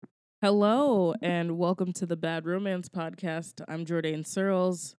Hello, and welcome to the Bad Romance Podcast. I'm Jordan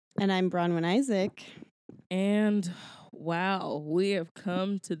Searles, And I'm Bronwyn Isaac. and wow, we have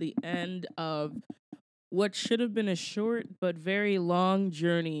come to the end of what should have been a short but very long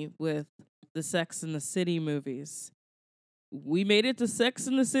journey with the Sex and the City movies. We made it to Sex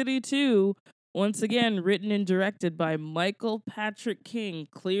and the City 2, once again written and directed by Michael Patrick King,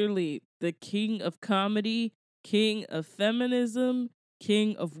 clearly the king of comedy, king of feminism,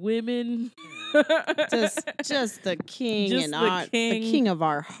 king of women. Just the king Just and the the king of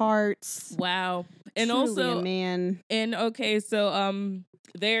our hearts. Wow. And Truly also a man. and okay, so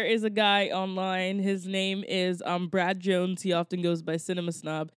there is a guy online. His name is Brad Jones. He often goes by Cinema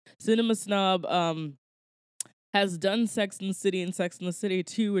Snob. Cinema Snob has done Sex and the City and Sex and the City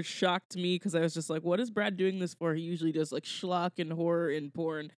 2, which shocked me because I was just like, what is Brad doing this for? He usually does like schlock and horror and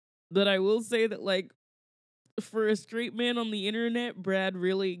porn. But I will say that like for a straight man on the internet, Brad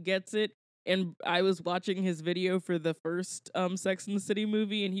really gets it. And I was watching his video for the first Sex and the City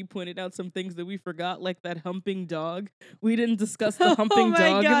movie, and he pointed out some things that we forgot, like that humping dog. We didn't discuss the humping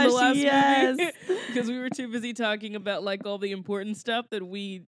dog in the last movie because we were too busy talking about like all the important stuff that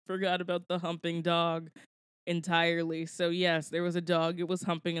we forgot about the humping dog entirely. So yes, there was a dog. It was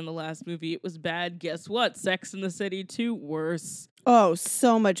humping in the last movie. It was bad. Guess what? Sex and the City 2, worse. Oh,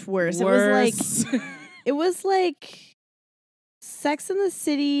 so much worse. It was like Sex and the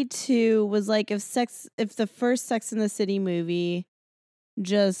City 2 was like if the first Sex and the City movie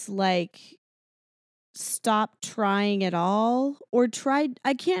just like stopped trying at all or tried.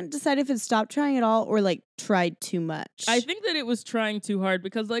 I can't decide if it stopped trying at all or like tried too much. I think that it was trying too hard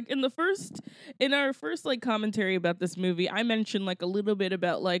because like in our first like commentary about this movie, I mentioned like a little bit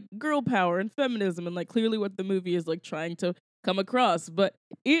about like girl power and feminism and like clearly what the movie is like trying to come across, but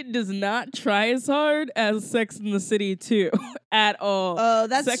it does not try as hard as Sex and the City 2 at all. Oh,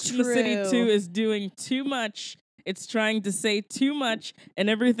 that's Sex and the City 2 is doing too much. It's trying to say too much, and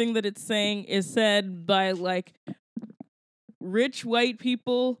everything that it's saying is said by like rich white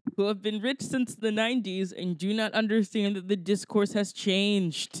people who have been rich since the 90s and do not understand that the discourse has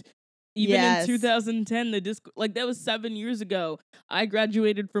changed. Even in 2010, the like that was 7 years ago. I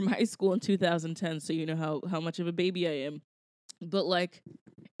graduated from high school in 2010, so you know how much of a baby I am. But like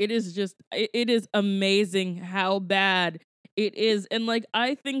it is amazing how bad it is. And like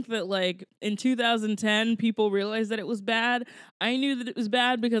I think that like in 2010 people realized that it was bad. I knew that it was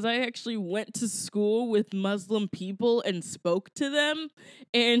bad because I actually went to school with Muslim people and spoke to them,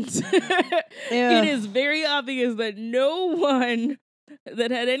 and it is very obvious that no one that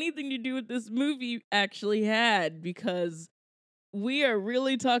had anything to do with this movie actually had, because we are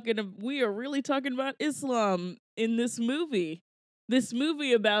really talking about Islam in this movie. This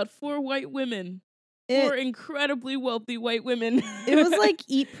movie about four white women. Four incredibly wealthy white women. It was like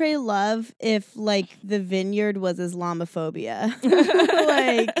Eat, Pray, Love if like the Vineyard was Islamophobia.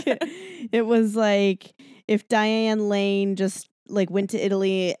 Like it was like if Diane Lane just like went to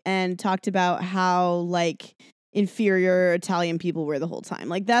Italy and talked about how like inferior Italian people were the whole time.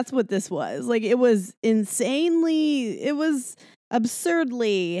 Like that's what this was. Like it was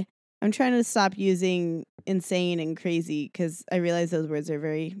absurdly. I'm trying to stop using insane and crazy because I realize those words are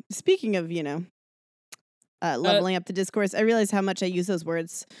very, speaking of, leveling up the discourse, I realize how much I use those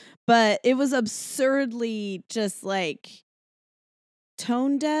words, but it was absurdly just like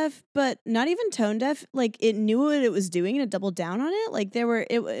tone deaf, but not even tone deaf. Like it knew what it was doing and it doubled down on it. Like it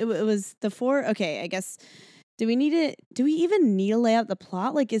was the four. Okay, I guess. Do we even need to lay out the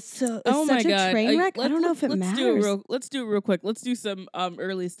plot? Like it's such a train wreck. I don't know if it matters. Let's do it real quick. Let's do some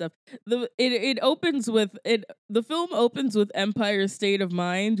early stuff. The film opens with Empire State of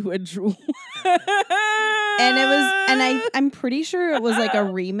Mind, which and I'm pretty sure it was like a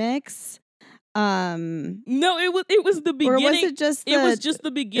remix. No, it was the beginning. Or was it just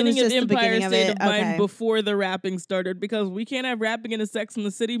the beginning of Empire State of Mind before the rapping started, because we can't have rapping in a Sex and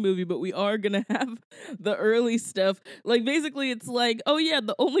the City movie, but we are gonna have the early stuff. Like basically it's like, oh yeah,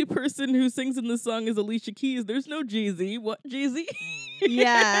 the only person who sings in the song is Alicia Keys. There's no Jeezy. What Jeezy?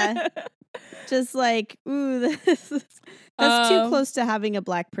 Yeah. Just like, ooh, that's too close to having a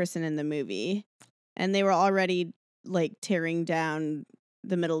black person in the movie. And they were already like tearing down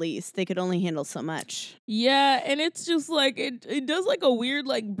the Middle East. They could only handle so much. Yeah, and it's just like it does like a weird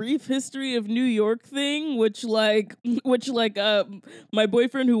like brief history of New York thing, which my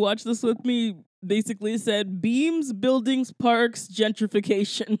boyfriend who watched this with me basically said beams, buildings, parks,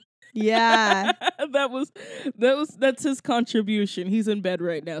 gentrification. Yeah. That's his contribution. He's in bed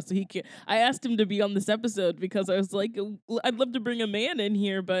right now, so he can't. I asked him to be on this episode because I was like, I'd love to bring a man in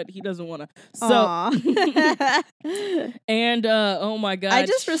here, but he doesn't want to. So, and oh my god, I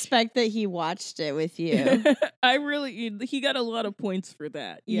just respect that he watched it with you. he got a lot of points for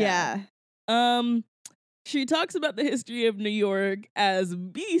that. Yeah. She talks about the history of New York as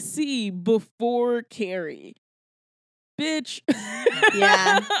BC before Carrie. Bitch.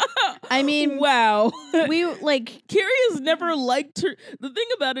 Yeah. I mean, wow. We like Carrie has never liked her. The thing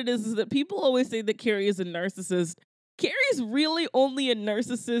about it is that people always say that Carrie is a narcissist. Carrie's really only a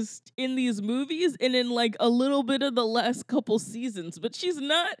narcissist in these movies and in like a little bit of the last couple seasons, but she's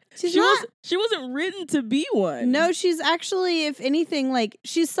not. She wasn't written to be one. No, she's actually, if anything, like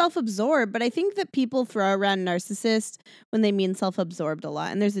she's self-absorbed. But I think that people throw around narcissist when they mean self-absorbed a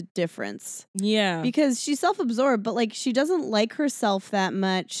lot, and there's a difference. Yeah, because she's self-absorbed, but like she doesn't like herself that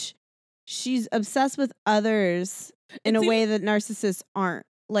much. She's obsessed with others in a way that narcissists aren't.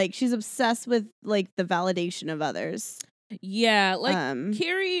 Like she's obsessed with like the validation of others. Yeah, like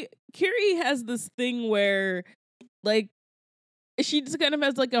Carrie has this thing where like she just kind of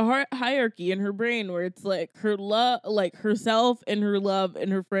has like a hierarchy in her brain where it's like her love, like herself and her love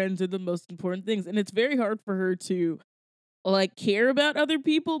and her friends are the most important things, and it's very hard for her to like care about other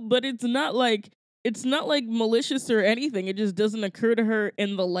people, but it's not like malicious or anything. It just doesn't occur to her,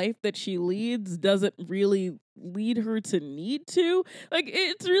 and the life that she leads doesn't really lead her to need to. Like,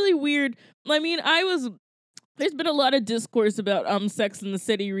 it's really weird. I mean, there's been a lot of discourse about Sex and the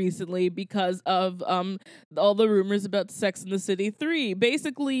City recently because of all the rumors about Sex and the City 3.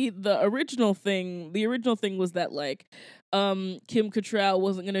 Basically, the original thing was that like Kim Cattrall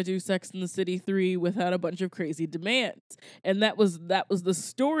wasn't going to do Sex and the City 3 without a bunch of crazy demands. And that was the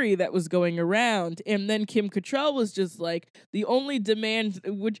story that was going around. And then Kim Cattrall was just like, the only demand,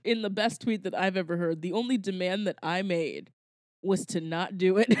 which in the best tweet that I've ever heard, the only demand that I made was to not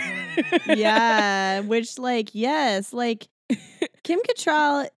do it. Yeah, which like, yes, like Kim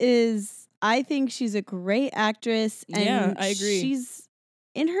Cattrall I think she's a great actress. And yeah, I agree. She's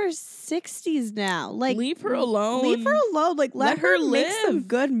in her 60s now. Like, leave her alone. Like, let her make some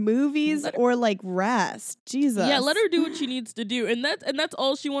good movies or like rest. Jesus. Yeah, let her do what she needs to do, and that's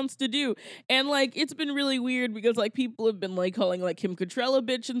all she wants to do. And like, it's been really weird because like people have been like calling like Kim Cattrall a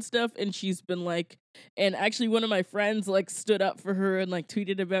bitch and stuff, and she's been like, and actually one of my friends like stood up for her and like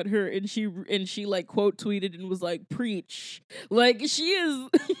tweeted about her, and she like quote tweeted and was like, preach. Like she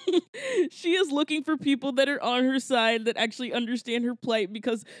is looking for people that are on her side that actually understand her plight,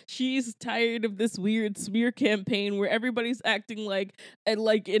 because she's tired of this weird smear campaign where everybody's acting like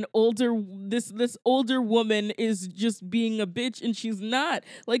an older this older woman is just being a bitch, and she's not.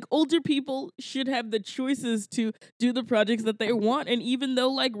 Like, older people should have the choices to do the projects that they want, and even though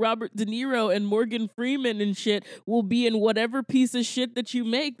like Robert De Niro and Morgan Freeman and shit will be in whatever piece of shit that you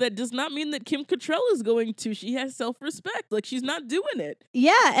make, that does not mean that Kim Cattrall is going to. She has self-respect. Like, she's not doing it.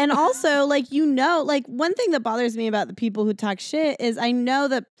 Yeah, and also like, like one thing that bothers me about the people who talk shit is I know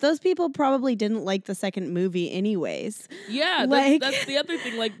that those people probably didn't like the second movie anyways. Yeah, that's the other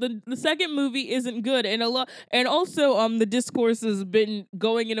thing. Like the second movie isn't good, and also the discourse has been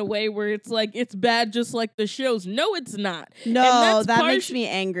going in a way where it's like it's bad just like the shows. No, it's not. No, that makes me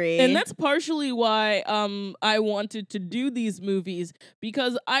angry. And that's partially why I wanted to do these movies,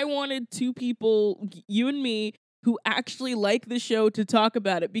 because I wanted two people, you and me, who actually like the show to talk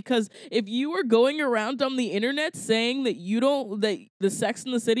about it. Because if you are going around on the internet saying that that the Sex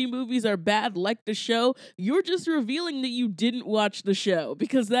and the City movies are bad like the show, you're just revealing that you didn't watch the show,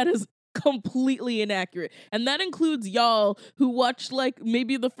 because that is completely inaccurate. And that includes y'all who watched like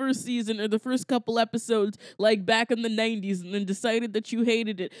maybe the first season or the first couple episodes like back in the 90s and then decided that you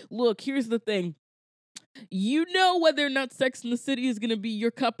hated it. Look, here's the thing. You know whether or not Sex and the City is going to be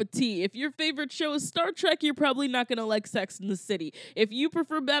your cup of tea. If your favorite show is Star Trek, you're probably not going to like Sex and the City. If you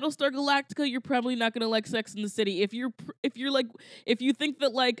prefer Battlestar Galactica, you're probably not going to like Sex and the City. If you think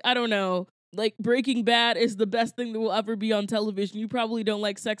that like, I don't know, like Breaking Bad is the best thing that will ever be on television, you probably don't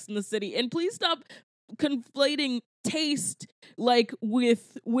like Sex and the City. And please stop conflating taste like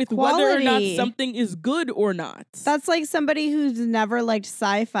with whether or not something is good or not. That's like somebody who's never liked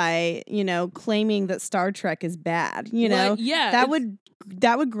sci-fi, claiming that Star Trek is bad, Like, yeah,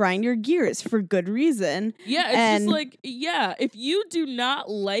 that would grind your gears for good reason. Yeah, it's just like, yeah, if you do not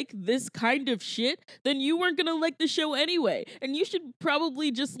like this kind of shit, then you weren't gonna like the show anyway, and you should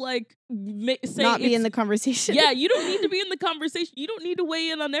probably just like say not be in the conversation. Yeah, you don't need to be in the conversation. You don't need to weigh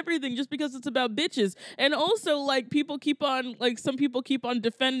in on everything just because it's about bitches. And also, like, some people keep on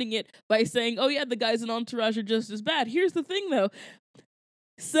defending it by saying, oh yeah, the guys in Entourage are just as bad. Here's the thing though.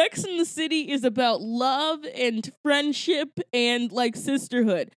 Sex in the City is about love and friendship and like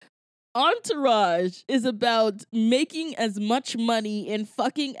sisterhood. Entourage is about making as much money and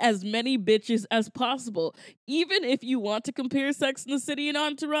fucking as many bitches as possible. Even if you want to compare Sex in the City and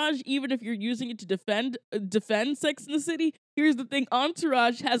Entourage, even if you're using it to defend Sex in the City, here's the thing: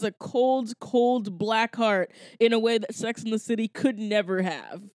 Entourage has a cold black heart in a way that Sex in the City could never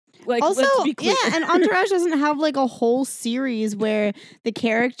have. Like, Also, let's be clear. yeah, and Entourage doesn't have like a whole series where the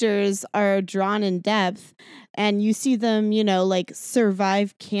characters are drawn in depth and you see them, you know, like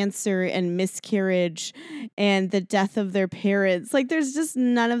survive cancer and miscarriage and the death of their parents. Like, there's just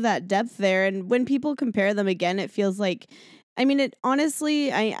none of that depth there. And when people compare them again, it feels like, I mean, it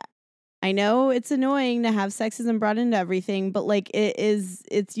honestly, I know it's annoying to have sexism brought into everything, but like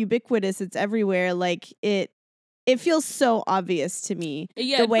it's ubiquitous, it's everywhere. Like it feels so obvious to me.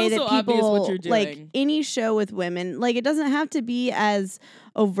 Yeah, the it way feels that so obvious people what you're like doing. any show with women, like it doesn't have to be as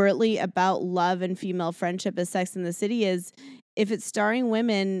overtly about love and female friendship as Sex in the City is. If it's starring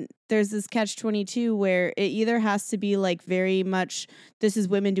women, there's this catch-22 where it either has to be like very much this is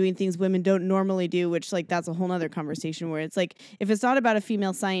women doing things women don't normally do, which like that's a whole nother conversation where it's like if it's not about a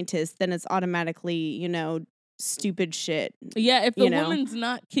female scientist, then it's automatically, you know, stupid shit. Yeah, if the you know? woman's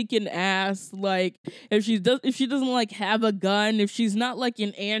not kicking ass, like if she doesn't like have a gun, if she's not like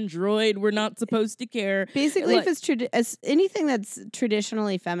an android, we're not supposed to care. Basically, Like, if it's as anything that's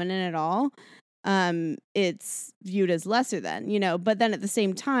traditionally feminine at all, it's viewed as lesser than, you know. But then at the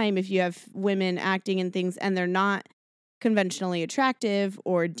same time, if you have women acting in things and they're not conventionally attractive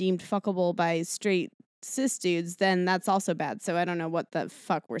or deemed fuckable by straight cis dudes, then that's also bad. So I don't know what the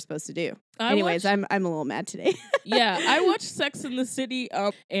fuck we're supposed to do. Anyways, I'm a little mad today. Yeah, I watched Sex in the City,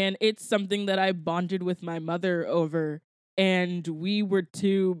 and it's something that I bonded with my mother over, and we were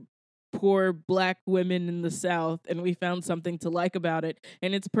two poor black women in the South, and we found something to like about it,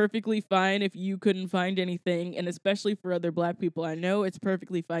 and it's perfectly fine if you couldn't find anything, and especially for other black people, I know it's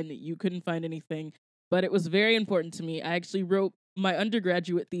perfectly fine that you couldn't find anything, but it was very important to me. I actually wrote my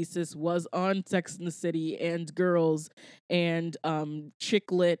undergraduate thesis was on Sex in the City and girls and chick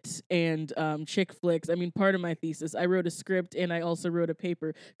lit and chick flicks. I mean, part of my thesis, I wrote a script and I also wrote a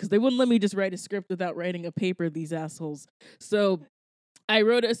paper because they wouldn't let me just write a script without writing a paper, these assholes. So I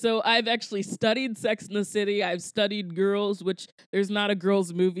wrote it. So I've actually studied Sex in the City. I've studied Girls, which there's not a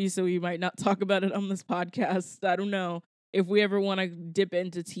girls movie, so we might not talk about it on this podcast. I don't know. If we ever want to dip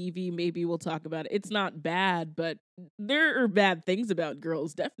into TV, maybe we'll talk about it. It's not bad, but there are bad things about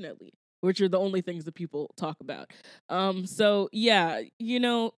Girls, definitely, which are the only things that people talk about. So yeah, you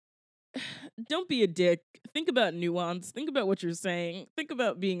know, don't be a dick. Think about nuance. Think about what you're saying. Think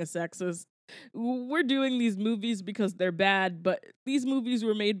about being a sexist. We're doing these movies because they're bad, but these movies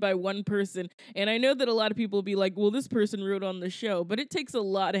were made by one person. And I know that a lot of people will be like, well, this person wrote on the show, but it takes a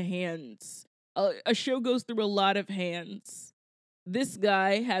lot of hands. A show goes through a lot of hands. This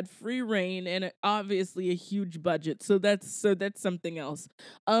guy had free reign and obviously a huge budget. So that's something else.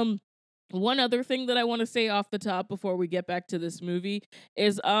 One other thing that I want to say off the top before we get back to this movie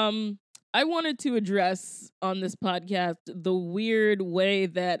is I wanted to address on this podcast the weird way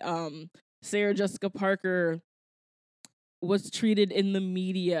that Sarah Jessica Parker was treated in the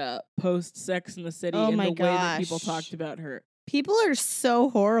media post Sex in the City and the way that people talked about her. People are so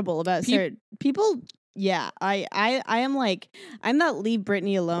horrible about Sarah. People, yeah, I am like, I'm that leave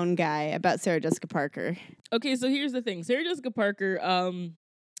Britney alone guy about Sarah Jessica Parker. Okay, so here's the thing. Sarah Jessica Parker,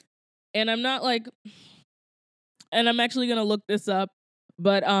 and I'm not like, and I'm actually going to look this up,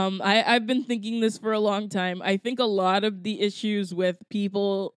 but I've been thinking this for a long time. I think a lot of the issues with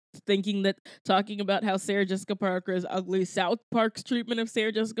people thinking that talking about how Sarah Jessica Parker is ugly, South Park's treatment of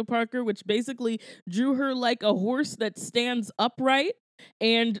Sarah Jessica Parker, which basically drew her like a horse that stands upright,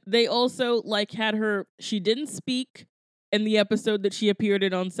 and they also like had her, she didn't speak in the episode that she appeared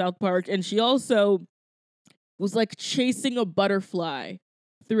in on South Park, and she also was like chasing a butterfly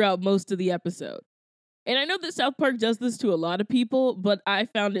throughout most of the episode. And I know that South Park does this to a lot of people, but I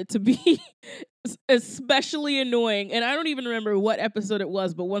found it to be especially annoying. And I don't even remember what episode it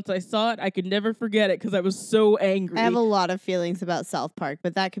was, but once I saw it, I could never forget it because I was so angry. I have a lot of feelings about South Park,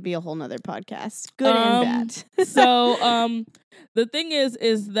 but that could be a whole nother podcast. Good and bad. So the thing is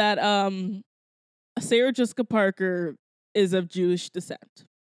that Sarah Jessica Parker is of Jewish descent.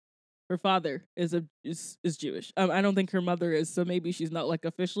 Her father is Jewish. I don't think her mother is, so maybe she's not like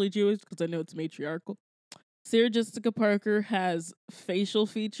officially Jewish because I know it's matriarchal. Sarah Jessica Parker has facial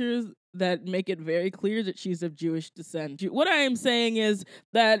features that make it very clear that she's of Jewish descent. What I am saying is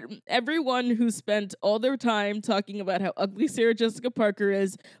that everyone who spent all their time talking about how ugly Sarah Jessica Parker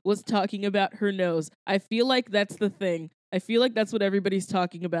is was talking about her nose. I feel like that's the thing. I feel like that's what everybody's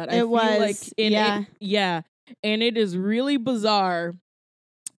talking about. I It feel was, like yeah. and it is really bizarre.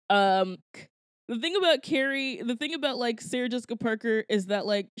 The thing about Carrie, the thing about like Sarah Jessica Parker is that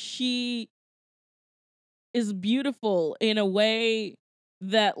like she is beautiful in a way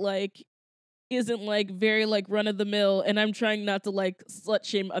that like isn't like very like run of the mill, and I'm trying not to like slut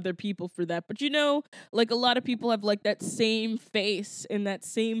shame other people for that, but you know, like a lot of people have like that same face and that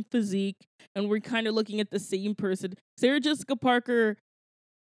same physique, and we're kind of looking at the same person. Sarah Jessica Parker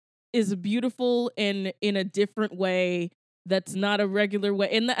is beautiful in a different way that's not a regular way,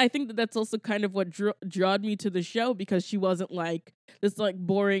 and I think that that's also kind of what drawed me to the show, because she wasn't like this like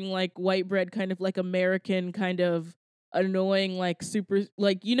boring like white bread kind of like American kind of annoying like super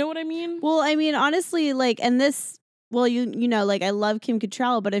like, you know what I mean? Well, I mean, honestly, like, and this, well, you know, like, I love Kim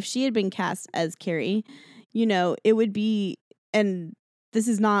Cattrall, but if she had been cast as Carrie, you know, it would be, and this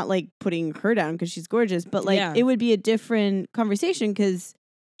is not like putting her down because she's gorgeous, but like, Yeah. it would be a different conversation because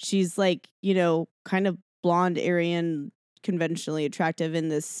she's like, you know, kind of blonde, Aryan, conventionally attractive in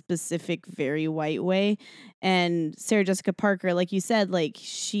this specific, very white way. And Sarah Jessica Parker, like you said, like,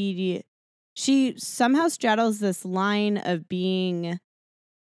 she somehow straddles this line of being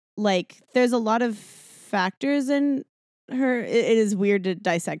like, there's a lot of factors in her. It is weird to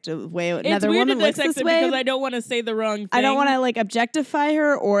dissect a way It's another weird woman to looks dissect this it way. because I don't want to say the wrong thing. I don't want to like objectify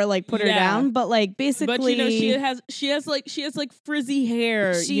her or like put her Yeah. down, but like basically, But you know, she has like frizzy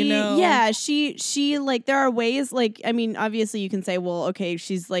hair, you know. yeah, she like, there are ways, like, I mean, obviously you can say, well, okay,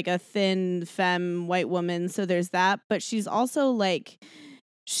 she's like a thin femme white woman, so there's that, but she's also like,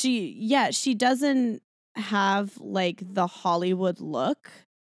 she doesn't have like the Hollywood look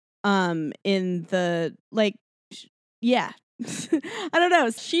in the like yeah. I don't know.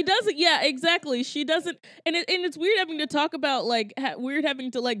 She doesn't. Yeah, exactly. She doesn't, and it's weird having to talk about like weird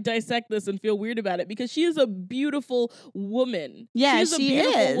having to like dissect this and feel weird about it, because she is a beautiful woman. Yeah, she is a she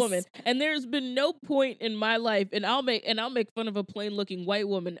beautiful is. woman, and there's been no point in my life, and I'll make fun of a plain looking white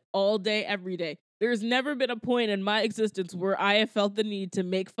woman all day, every day. There's never been a point in my existence where I have felt the need to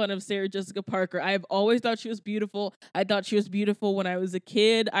make fun of Sarah Jessica Parker. I have always thought she was beautiful. I thought she was beautiful when I was a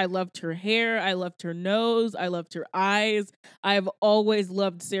kid. I loved her hair. I loved her nose. I loved her eyes. I've always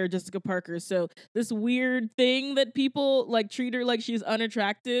loved Sarah Jessica Parker. So this weird thing that people like treat her like she's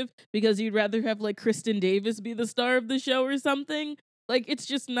unattractive because you'd rather have like Kristen Davis be the star of the show or something. Like, it's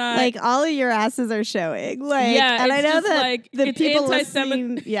just not like, all of your asses are showing. Like, yeah, and I know that like the it's people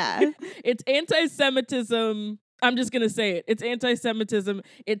anti-Semitic. listening, yeah. It's anti-Semitism. I'm just gonna say it. It's anti-Semitism.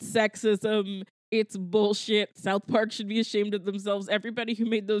 It's sexism. It's bullshit. South Park should be ashamed of themselves. Everybody who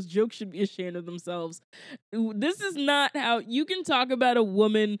made those jokes should be ashamed of themselves. This is not how you can talk about a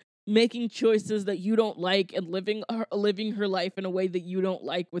woman making choices that you don't like and living her life in a way that you don't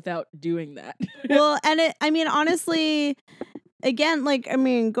like without doing that. Well, and I mean, honestly, again, like, I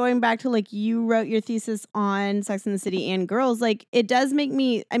mean, going back to like, you wrote your thesis on Sex and the City and Girls, like, it does make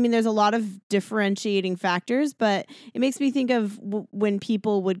me, I mean, there's a lot of differentiating factors, but it makes me think of when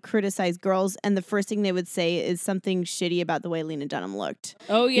people would criticize Girls and the first thing they would say is something shitty about the way Lena Dunham looked.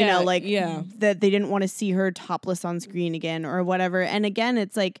 Oh yeah, you know, like, yeah, that they didn't want to see her topless on screen again or whatever. And again,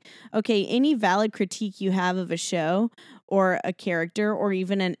 it's like, okay, any valid critique you have of a show or a character or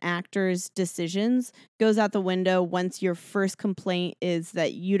even an actor's decisions goes out the window once your first complaint is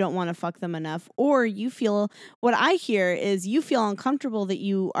that you don't want to fuck them enough, or you feel, what I hear is you feel uncomfortable that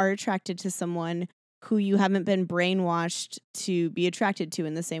you are attracted to someone who you haven't been brainwashed to be attracted to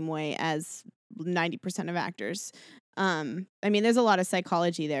in the same way as 90% of actors. I mean, there's a lot of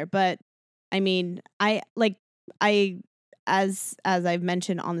psychology there, but I mean, as I've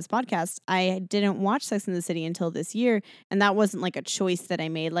mentioned on this podcast, I didn't watch Sex and the City until this year, and that wasn't like a choice that I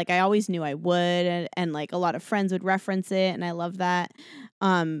made. Like, I always knew I would, and like a lot of friends would reference it, and I love that.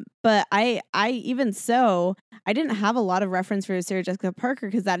 But I even so, I didn't have a lot of reference for Sarah Jessica Parker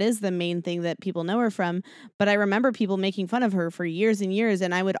because that is the main thing that people know her from. But I remember people making fun of her for years and years,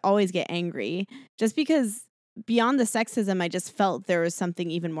 and I would always get angry just because beyond the sexism, I just felt there was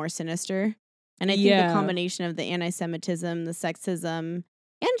something even more sinister. And I think the combination of the anti-Semitism, the sexism,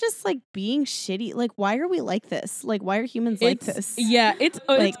 and just like being shitty. Like, why are we like this? Like, why are humans like this? Yeah, it's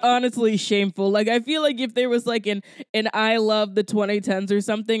honestly shameful. Like, I feel like if there was like an I love the 2010s or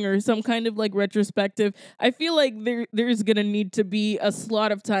something, or some kind of like retrospective, I feel like there's gonna need to be a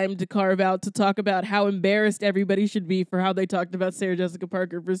slot of time to carve out to talk about how embarrassed everybody should be for how they talked about Sarah Jessica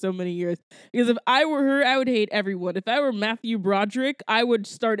Parker for so many years. Because if I were her, I would hate everyone. If I were Matthew Broderick, I would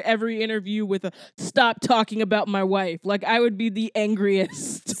start every interview with a "stop talking about my wife." Like, I would be the angriest.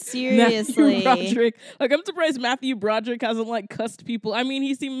 cussed Seriously. Matthew Broderick. Like, I'm surprised Matthew Broderick hasn't like cussed people. I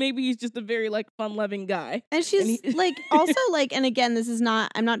mean, maybe he's just a very like fun-loving guy. And she's And like, also like, and again,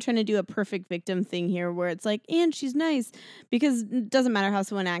 I'm not trying to do a perfect victim thing here where it's like, and she's nice, because it doesn't matter how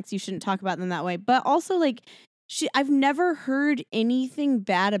someone acts, you shouldn't talk about them that way. But also like, I've never heard anything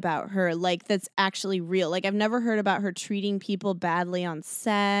bad about her, like that's actually real. Like I've never heard about her treating people badly on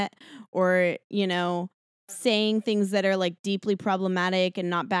set, or, you know, saying things that are like deeply problematic and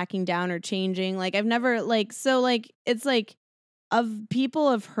not backing down or changing. Like I've never like, so like, it's like, of people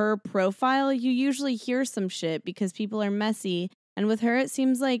of her profile, you usually hear some shit because people are messy. And with her, it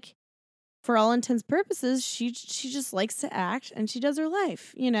seems like, for all intents purposes, she just likes to act and she does her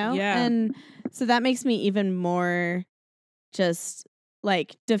life, you know? Yeah. And so that makes me even more just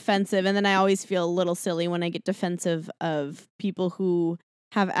like defensive. And then I always feel a little silly when I get defensive of people who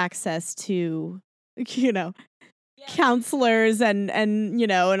have access to, you know, counselors and you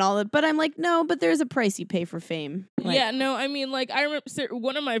know, and all that. But I'm like, no, but there's a price you pay for fame. Like, yeah, no, I mean, like, I remember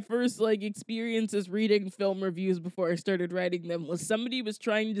one of my first like experiences reading film reviews before I started writing them was somebody was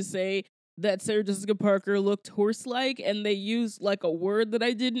trying to say that Sarah Jessica Parker looked horse-like, and they used like a word that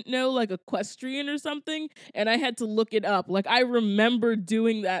I didn't know, like equestrian or something, and I had to look it up. Like, I remember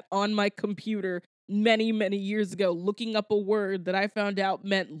doing that on my computer many, many years ago, looking up a word that I found out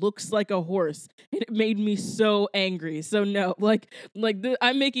meant looks like a horse, and it made me so angry. So no,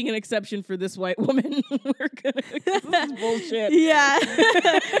 I'm making an exception for this white woman. This is bullshit. Yeah.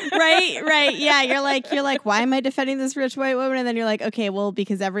 right. Yeah. You're like, why am I defending this rich white woman? And then you're like, okay, well,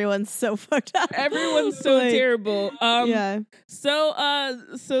 because everyone's so fucked up. Everyone's so like, terrible. Yeah.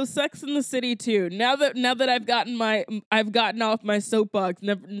 So Sex in the City too. Now that I've gotten off my soapbox.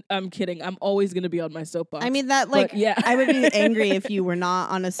 I'm kidding. I'm always gonna be on my soapbox. I mean that, like, but, yeah. I would be angry if you were not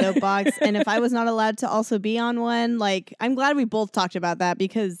on a soapbox, and if I was not allowed to also be on one. Like, I'm glad we both talked about that,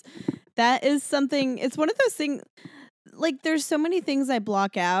 because that is something. It's one of those things. Like, there's so many things I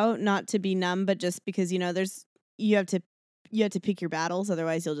block out, not to be numb, but just because, you know, you have to pick your battles,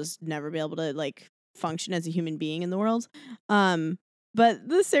 otherwise you'll just never be able to like function as a human being in the world. But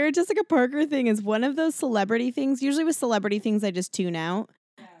the Sarah Jessica Parker thing is one of those celebrity things. Usually with celebrity things, I just tune out.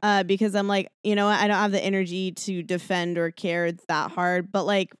 Because I'm like, you know, I don't have the energy to defend or care that hard. But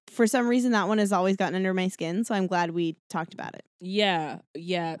like, for some reason, that one has always gotten under my skin. So I'm glad we talked about it. Yeah.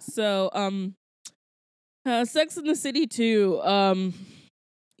 So, Sex in the City too.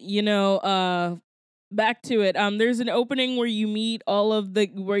 You know, back to it. There's an opening where you meet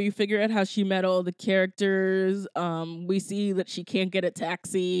where you figure out how she met all the characters. We see that she can't get a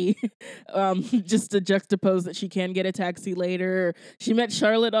taxi. Just to juxtapose that she can get a taxi later. She met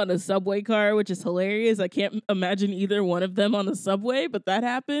Charlotte on a subway car, which is hilarious. I can't imagine either one of them on the subway, but that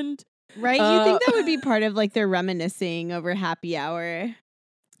happened. Right? You think that would be part of like their reminiscing over happy hour?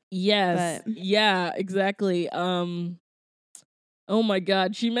 Yes. But yeah, exactly. Oh my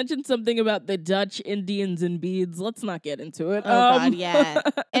God. She mentioned something about the Dutch, Indians, and beads. Let's not get into it. Oh God, yeah.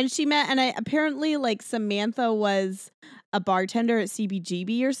 And she met, and apparently like Samantha was a bartender at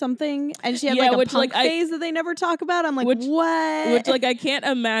CBGB or something, and she had like a punk phase that they never talk about. I'm like, what? Which like I can't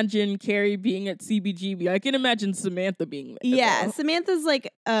imagine Carrie being at CBGB. I can imagine Samantha being there. Yeah, though. Samantha's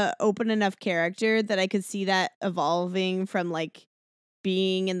like a open enough character that I could see that evolving from like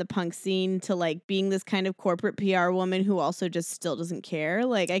being in the punk scene to like being this kind of corporate PR woman who also just still doesn't care.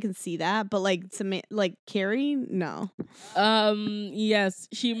 Like I can see that, but like Carrie, no. Yes,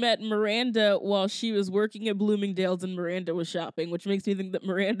 she met Miranda while she was working at Bloomingdale's and Miranda was shopping, which makes me think that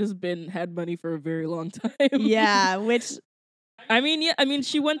Miranda's had money for a very long time. Yeah, which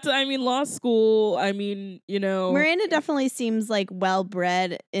she went to law school. You know, Miranda definitely seems like well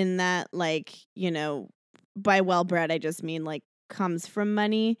bred in that, like, you know, by well bred I just mean like comes from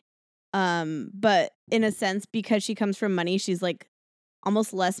money, but in a sense, because she comes from money, she's like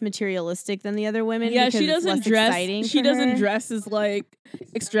almost less materialistic than the other women. Yeah, she doesn't dress. She doesn't her. dress as like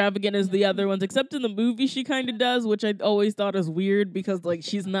extravagant as the other ones, except in the movie she kind of does, which I always thought is weird because like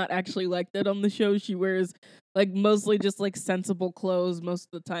she's not actually like that on the show. She wears like mostly just like sensible clothes most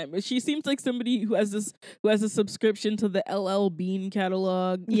of the time. But she seems like somebody who has a subscription to the LL Bean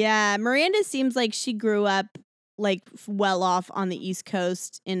catalog. Yeah, Miranda seems like she grew up like well off on the East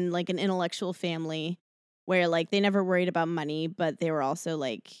Coast in like an intellectual family where like they never worried about money, but they were also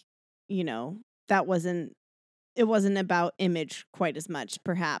like, you know, it wasn't about image quite as much,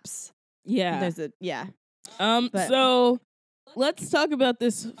 perhaps. Yeah. But, so let's talk about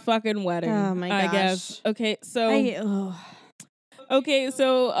this fucking wedding. Oh my gosh. I guess. Okay,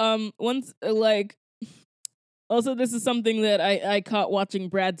 so once like also, this is something that I caught watching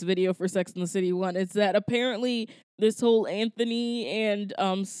Brad's video for Sex and the City 1. It's that apparently this whole Anthony and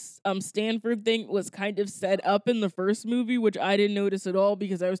Stanford thing was kind of set up in the first movie, which I didn't notice at all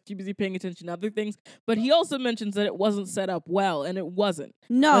because I was too busy paying attention to other things. But he also mentions that it wasn't set up well, and it wasn't.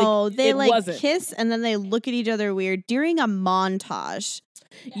 No, they it wasn't. kiss and then they look at each other weird during a montage.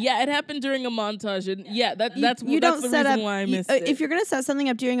 Yeah, it happened during a montage, and yeah, that's the set reason up, why I missed it. If you're gonna set something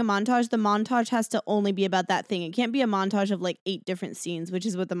up during a montage, the montage has to only be about that thing. It can't be a montage of like 8 different scenes, which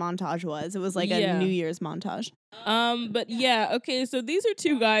is what the montage was. It was like a New Year's montage. But yeah, okay, so these are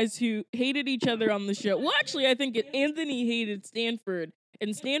two guys who hated each other on the show. Well, actually, I think Anthony hated Stanford.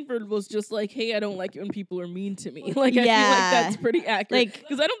 And Stanford was just like, hey, I don't like it when people are mean to me. Like, I feel like that's pretty accurate.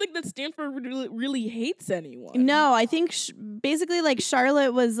 Because I don't think that Stanford really hates anyone. No, I think basically, like,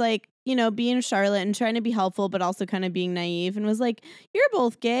 Charlotte was like, you know, being Charlotte and trying to be helpful, but also kind of being naive and was like, you're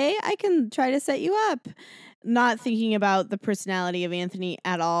both gay. I can try to set you up. Not thinking about the personality of Anthony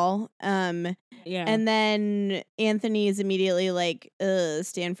at all. Yeah. And then Anthony is immediately like,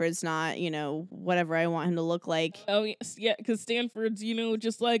 Stanford's not, you know, whatever I want him to look like. Oh, yes, yeah, because Stanford's, you know,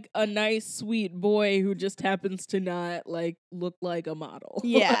 just like a nice, sweet boy who just happens to not, like, look like a model.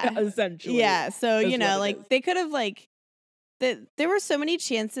 Yeah. Essentially. Yeah, so, you know, like, they could have, like, there were so many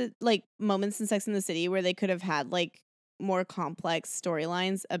chances, like, moments in Sex and the City where they could have had, like, more complex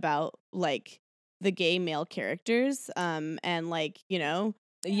storylines about, like, the gay male characters, and, like, you know,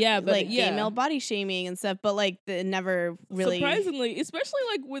 but like gay male body shaming and stuff, but like the never really. Surprisingly, especially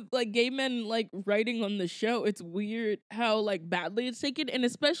like with like gay men like writing on the show, it's weird how like badly it's taken, and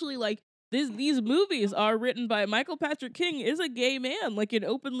especially like these movies are written by Michael Patrick King is a gay man, like an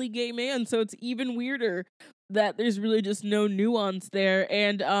openly gay man, so it's even weirder that there's really just no nuance there,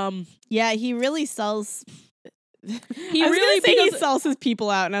 and yeah, he really sells. He really he sells his people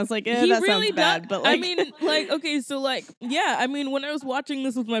out, and I was like, that really sounds bad. But like, I mean, like, okay, so like, yeah, I mean, when I was watching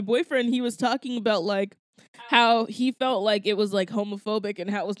this with my boyfriend, he was talking about like how he felt like it was like homophobic and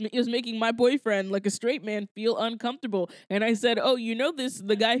how it was making my boyfriend, like a straight man, feel uncomfortable. And I said, oh, you know,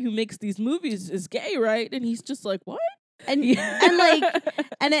 the guy who makes these movies is gay, right? And he's just like, what? And and like,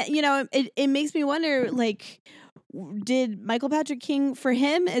 and it, you know, it makes me wonder, like, did Michael Patrick King, for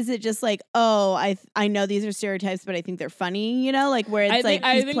him, is it just like, oh, I know these are stereotypes, but I think they're funny, you know, like where it's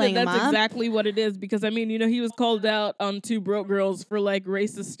I think that's exactly what it is, because I mean, you know, he was called out on Two Broke Girls for like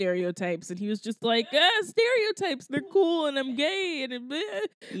racist stereotypes, and he was just like, stereotypes, they're cool, and I'm gay, and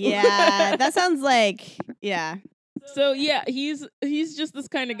yeah, that sounds like, yeah. So yeah, he's just this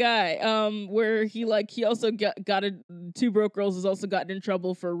kind of guy. Where he also got Two Broke Girls has also gotten in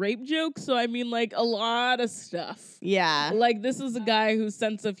trouble for rape jokes. So I mean, like a lot of stuff. Yeah. Like this is a guy whose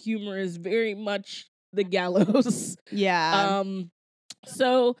sense of humor is very much the gallows. Yeah.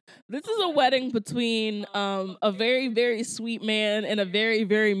 So this is a wedding between a very, very sweet man and a very,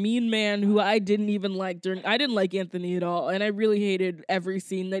 very mean man who I didn't even like I didn't like Anthony at all, and I really hated every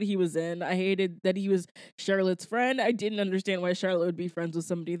scene that he was in. I hated that he was Charlotte's friend. I didn't understand why Charlotte would be friends with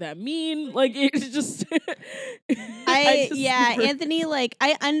somebody that mean. Like it's just Anthony, like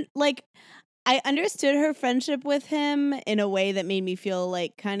I understood her friendship with him in a way that made me feel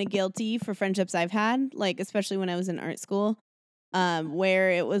like kind of guilty for friendships I've had, like especially when I was in art school.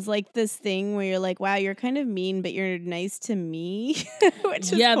 Where it was like this thing where you're like, wow, you're kind of mean, but you're nice to me.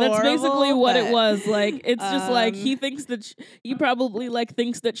 Which is that's basically what it was. Like, it's just like he thinks that he probably like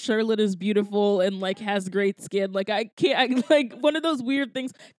thinks that Charlotte is beautiful and like has great skin. Like like one of those weird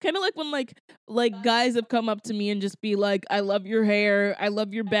things, kind of like when like guys have come up to me and just be like, I love your hair, I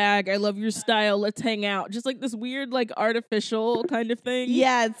love your bag, I love your style, let's hang out. Just like this weird like artificial kind of thing.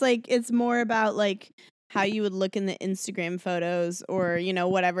 Yeah, it's like it's more about like how you would look in the Instagram photos or, you know,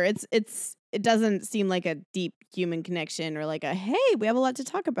 whatever. It doesn't seem like a deep human connection or like a, hey, we have a lot to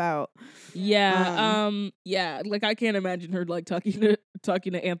talk about. Yeah. Like I can't imagine her like talking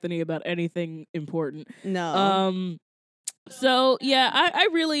to Anthony about anything important. No. So yeah, I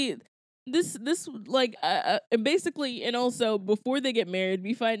really this like basically, and also before they get married,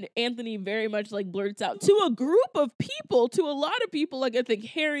 we find Anthony very much like blurts out to a group of people, to a lot of people. Like I think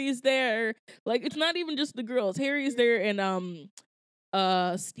Harry's there. Like it's not even just the girls. Harry's there, and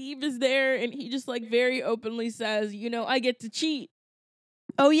Steve is there, and he just like very openly says, you know, I get to cheat.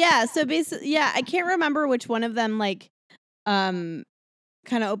 Oh yeah, so basically, yeah, I can't remember which one of them like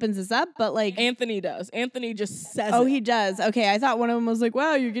kind of opens this up, but like Anthony does. Anthony just says he does. Okay, I thought one of them was like,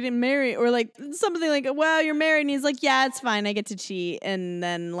 wow, you're getting married, or like something like, wow, you're married, and he's like, yeah, it's fine, I get to cheat. And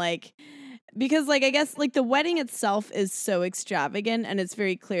then like, because like I guess like the wedding itself is so extravagant, and it's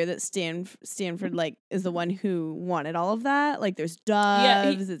very clear that Stanford like is the one who wanted all of that. Like there's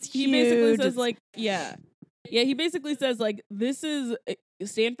doves, it's huge. He basically says like, he basically says like, this is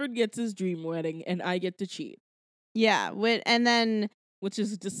Stanford gets his dream wedding and I get to cheat. Yeah, and then which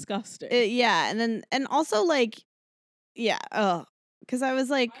is disgusting. and also like, yeah, because I was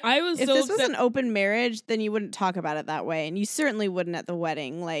like, I was if so this was upset. an open marriage, then you wouldn't talk about it that way, and you certainly wouldn't at the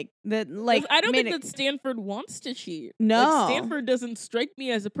wedding. Like that, 'Cause like I don't made think it, that Stanford wants to cheat. no, Like Stanford doesn't strike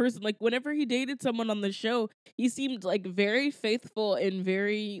me as a person. Like whenever he dated someone on the show, he seemed like very faithful and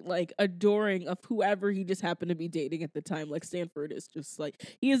very like adoring of whoever he just happened to be dating at the time. Like Stanford is just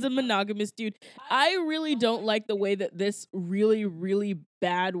like he is a monogamous dude. I really don't like the way that this really, really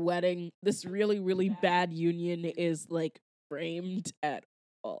bad wedding, this really, really bad union is like framed at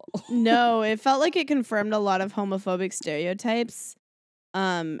all. no. It felt like it confirmed a lot of homophobic stereotypes,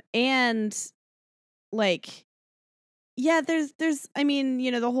 and like, yeah, there's, I mean,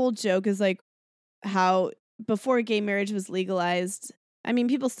 the whole joke is like how before gay marriage was legalized. I mean,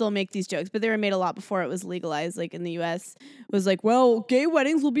 people still make these jokes, but they were made a lot before it was legalized. Like in the U.S., was like, well, gay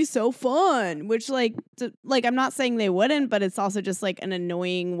weddings will be so fun. Which, like, I'm not saying they wouldn't, but it's also just like an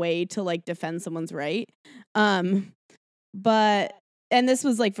annoying way to like defend someone's right. But and this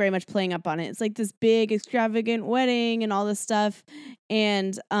was like very much playing up on it. It's like this big extravagant wedding and all this stuff,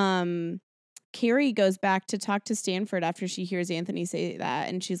 and Carrie goes back to talk to Stanford after she hears Anthony say that.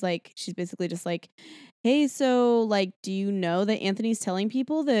 And she's basically just like, hey, so like, do you know that Anthony's telling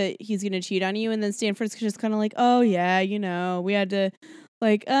people that he's going to cheat on you? And then Stanford's just kind of like, oh yeah, we had to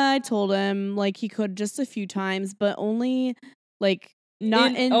like, I told him like he could just a few times, but only like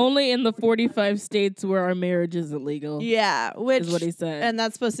not only in the 45 states where our marriage is illegal. Yeah, which is what he said. And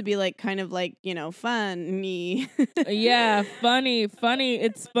that's supposed to be like kind of like, funny. Yeah, funny.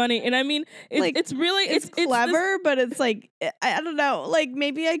 It's funny. And I mean, it's really it's clever, but it's like I don't know. Like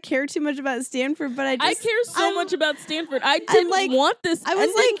maybe I care too much about Stanford, but I care so much about Stanford. I didn't want this I was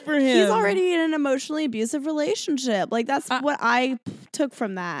ending like, for him. He's already in an emotionally abusive relationship. Like that's what I took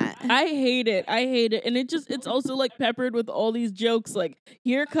from that. I hate it. And it's also like peppered with all these jokes like,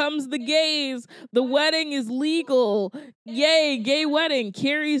 here comes the gays. The wedding is legal. Yay, gay wedding.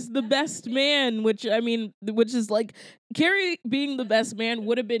 Carrie's the best man, which is like, Carrie being the best man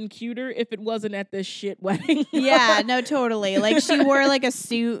would have been cuter if it wasn't at this shit wedding. Yeah, no, totally. Like she wore like a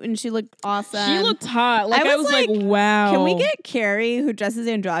suit and she looked awesome. She looked hot. Like I was like, wow. Can we get Carrie who dresses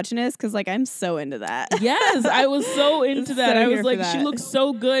androgynous? Because like I'm so into that. Yes, I was so into that. I was like, she looks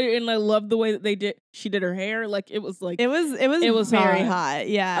so good, and I love the way that she did her hair. Like it was like it was very hot.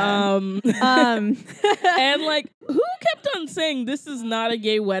 Yeah. And like, who kept on saying this is not a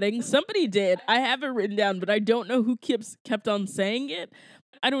gay wedding? Somebody did. I have it written down, but I don't know who kept on saying it.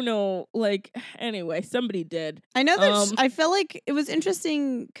 I don't know. Like, anyway, somebody did. I know that I felt like it was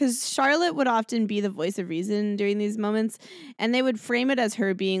interesting because Charlotte would often be the voice of reason during these moments, and they would frame it as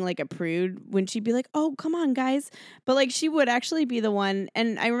her being like a prude when she'd be like, "Oh, come on, guys," but like she would actually be the one.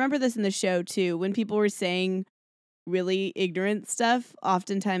 And I remember this in the show too, when people were saying really ignorant stuff.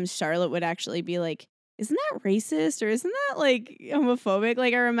 Oftentimes, Charlotte would actually be like, isn't that racist or isn't that like homophobic?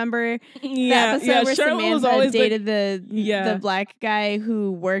 Like I remember the episode where Charlotte Samantha dated the black guy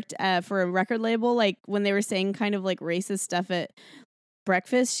who worked for a record label. Like when they were saying kind of like racist stuff at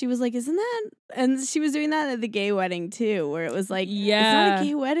breakfast, she was like, isn't that? And she was doing that at the gay wedding too, where it was like, it's not a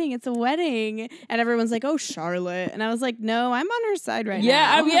gay wedding, it's a wedding. And everyone's like, oh, Charlotte. And I was like, no, I'm on her side right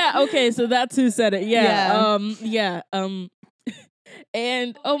now. Okay, so that's who said it.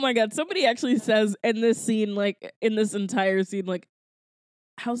 And oh my god, somebody actually says in this scene, like in this entire scene, like,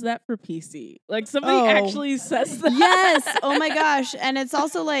 how's that for PC? Like somebody actually says that. Yes. Oh my gosh. And it's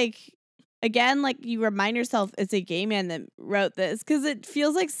also like, again, like you remind yourself it's a gay man that wrote this because it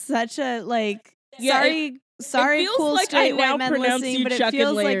feels like such a like sorry, cool like straight white men listening, but Chuck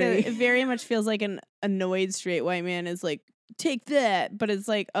it very much feels like an annoyed straight white man is like, take that. But it's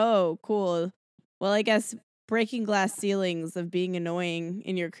like, oh, cool. Well, I guess breaking glass ceilings of being annoying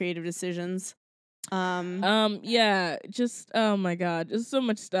in your creative decisions. Just oh my god, just so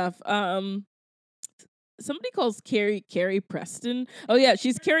much stuff. Somebody calls Carrie Preston. Oh yeah,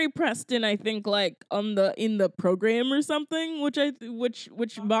 she's Carrie Preston. I think like in the program or something,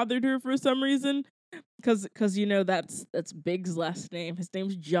 which bothered her for some reason, because that's Big's last name. His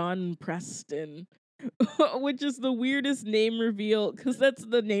name's John Preston. Which is the weirdest name reveal, because that's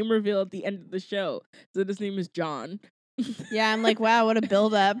the name reveal at the end of the show. So his name is John. Yeah, I'm like, wow, what a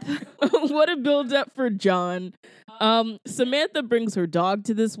build up. What a build up for John. Samantha brings her dog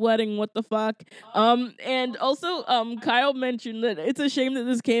to this wedding. What the fuck? And also, Kyle mentioned that it's a shame that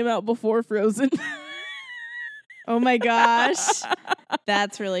this came out before Frozen. Oh my gosh.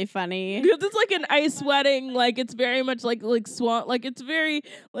 That's really funny. Because it's like an ice wedding. Like it's very much like Swan. Like it's very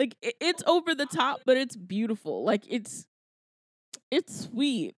like it's over the top, but it's beautiful. Like it's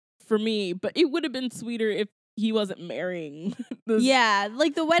sweet for me, but it would have been sweeter if he wasn't marrying. This. Yeah,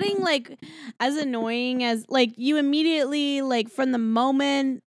 like the wedding, like as annoying as like you immediately like from the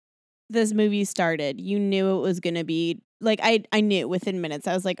moment this movie started, you knew it was gonna be like I knew within minutes.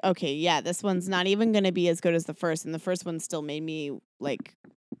 I was like, okay, yeah, this one's not even gonna be as good as the first, and the first one still made me like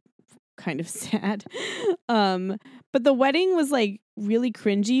kind of sad. But the wedding was like really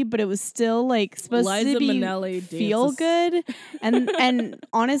cringy, but it was still like supposed Liza to be Minnelli feel dances. good. And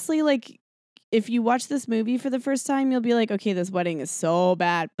honestly, like if you watch this movie for the first time, you'll be like, okay, this wedding is so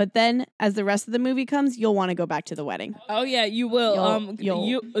bad. But then as the rest of the movie comes, you'll want to go back to the wedding. Oh yeah, you will.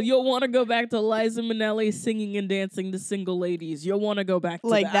 You'll want to go back to Liza Minnelli singing and dancing to Single Ladies. You'll want to go back to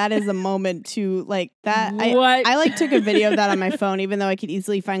Like that. that is a moment to like that. What? I like took a video of that on my phone, even though I could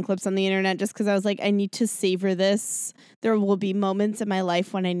easily find clips on the internet, just because I was like, I need to savor this. There will be moments in my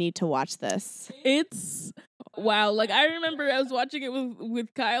life when I need to watch this. It's wow. Like I remember I was watching it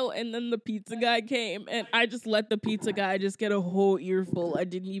with Kyle, and then the pizza guy came, and I just let the pizza guy just get a whole earful. I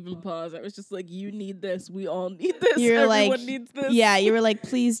didn't even pause. I was just like, "You need this. We all need this. You're Everyone like, needs this." Yeah, you were like,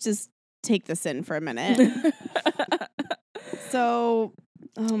 please just take this in for a minute. So,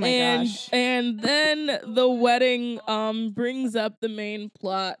 oh my gosh. And then the wedding brings up the main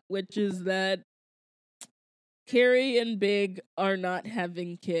plot, which is that Carrie and Big are not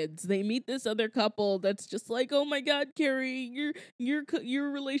having kids. They meet this other couple that's just like, "Oh my God, Carrie,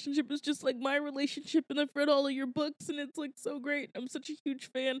 your relationship is just like my relationship, and I've read all of your books, and it's like so great. I'm such a huge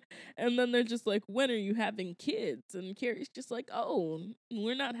fan." And then they're just like, "When are you having kids?" And Carrie's just like, "Oh,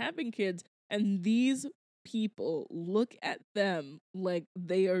 we're not having kids." And these people look at them like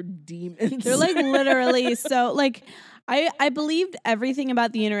they are demons. They're like literally so like I believed everything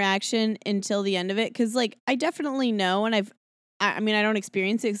about the interaction until the end of it because like I definitely know and I mean I don't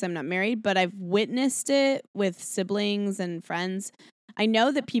experience it because I'm not married, but I've witnessed it with siblings and friends. I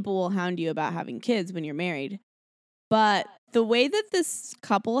know that people will hound you about having kids when you're married, but the way that this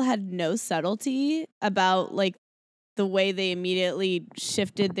couple had no subtlety about like the way they immediately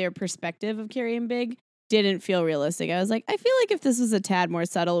shifted their perspective of Carrie and Big didn't feel realistic. I was like, I feel like if this was a tad more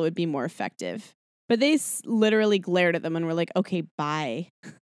subtle, it would be more effective. But they literally glared at them and were like, okay, bye.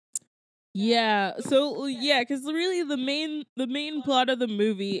 Yeah. So yeah, because really the main plot of the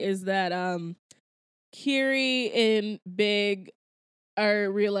movie is that Carrie and Big are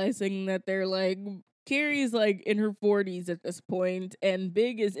realizing that they're like Carrie's like in her 40s at this point, and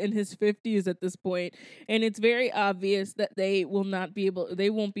Big is in his 50s at this point, and it's very obvious that they won't be able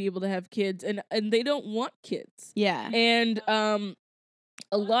to have kids, and they don't want kids. Yeah. And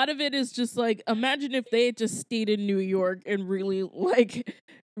a lot of it is just like, imagine if they had just stayed in New York and really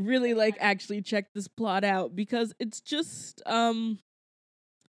actually checked this plot out, because it's just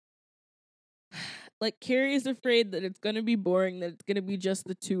like Carrie is afraid that it's gonna be boring, that it's gonna be just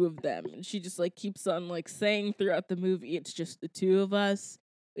the two of them, and she just like keeps on like saying throughout the movie, "It's just the two of us.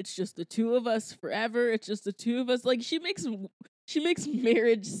 It's just the two of us forever. It's just the two of us." Like she makes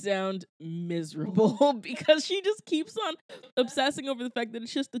marriage sound miserable because she just keeps on obsessing over the fact that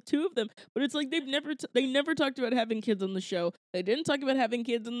it's just the two of them. But it's like they never talked about having kids on the show. They didn't talk about having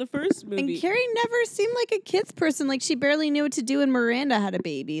kids in the first movie. And Carrie never seemed like a kids person. Like she barely knew what to do when Miranda had a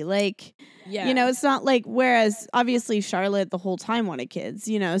baby. Like, yeah. You know, it's not like, whereas obviously Charlotte the whole time wanted kids,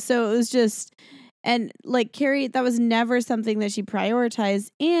 you know, so it was just, and like Carrie, that was never something that she prioritized.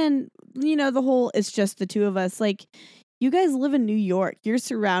 And, you know, the whole, it's just the two of us. Like, you guys live in New York. You're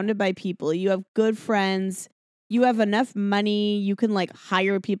surrounded by people. You have good friends. You have enough money. You can like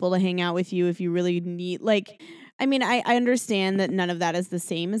hire people to hang out with you if you really need. Like, I mean, I understand that none of that is the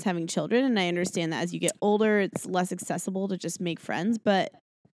same as having children. And I understand that as you get older, it's less accessible to just make friends. But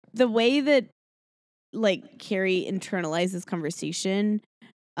the way that like Carrie internalized this conversation,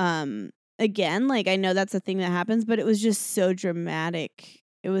 again, like I know that's a thing that happens, but it was just so dramatic.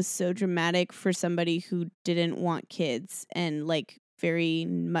 It was so dramatic for somebody who didn't want kids and like very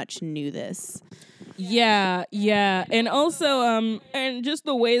much knew this. Yeah. And also and just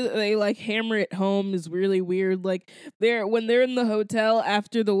the way that they like hammer it home is really weird. Like when they're in the hotel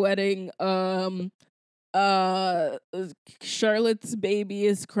after the wedding, Charlotte's baby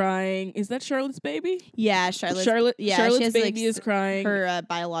is crying. Is that Charlotte's baby? Yeah, Charlotte's baby is crying. Her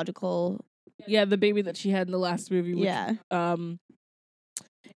biological. Yeah, the baby that she had in the last movie. Which, yeah.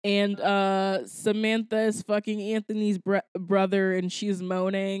 And Samantha is fucking Anthony's brother, and she's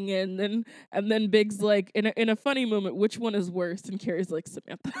moaning, and then Big's like, in a funny moment, which one is worse? And Carrie's like,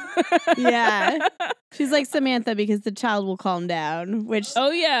 Samantha. Yeah, she's like Samantha because the child will calm down. Which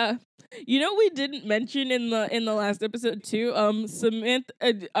yeah. You know, we didn't mention in the last episode too. Samantha,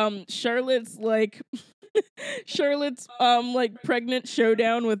 Charlotte's like Charlotte's like pregnant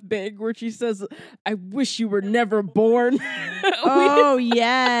showdown with Big, where she says, "I wish you were never born." Oh,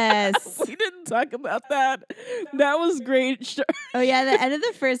 yes. We didn't talk about that. That was great. Oh yeah, the end of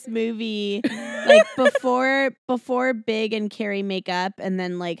the first movie, like before Big and Carrie make up and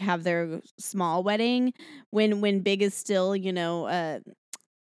then like have their small wedding, when Big is still,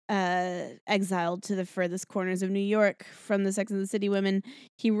 exiled to the furthest corners of New York from the Sex and the City women,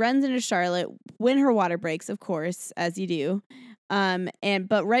 he runs into Charlotte when her water breaks, of course, as you do.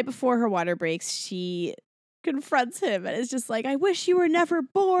 But right before her water breaks, she confronts him and is just like, "I wish you were never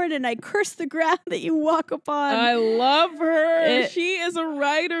born, and I curse the ground that you walk upon." I love her. She is a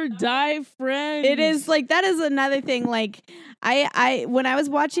ride or die friend. It is like, that is another thing. Like, I when I was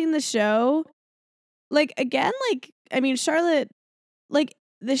watching the show, like, again, like, I mean, Charlotte, like,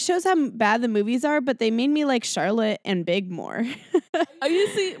 this shows how bad the movies are, but they made me like Charlotte and Big more. You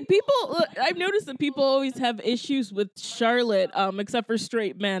see, I've noticed that people always have issues with Charlotte, except for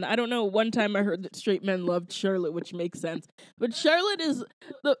straight men. I don't know. One time I heard that straight men loved Charlotte, which makes sense. But Charlotte is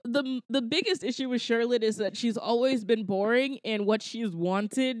the biggest issue with Charlotte is that she's always been boring, and what she's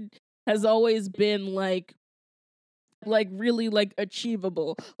wanted has always been like really like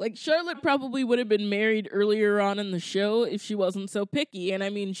achievable. Like Charlotte probably would have been married earlier on in the show if she wasn't so picky. And I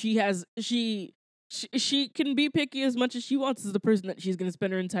mean, she can be picky as much as she wants as the person that she's going to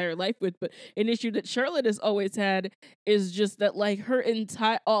spend her entire life with. But an issue that Charlotte has always had is just that like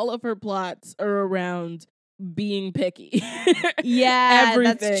all of her plots are around being picky. Yeah,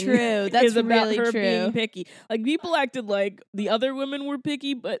 Everything that's true. That's is about really her true. being picky. Like people acted like the other women were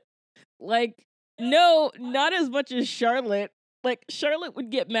picky, but like no, not as much as Charlotte. Like Charlotte would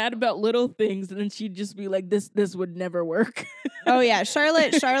get mad about little things, and then she'd just be like, "This would never work." Oh yeah,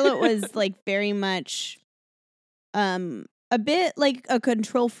 Charlotte was like very much, a bit like a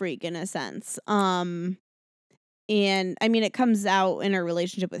control freak in a sense. And I mean, it comes out in her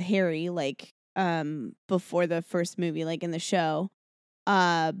relationship with Harry, like before the first movie, like in the show.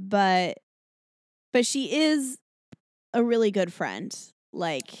 But she is a really good friend.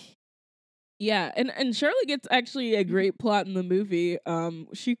 Like. Yeah, and Charlotte gets actually a great plot in the movie.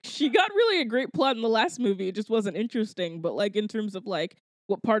 She got really a great plot in the last movie. It just wasn't interesting, but like in terms of like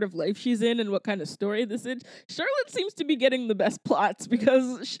what part of life she's in and what kind of story this is, Charlotte seems to be getting the best plots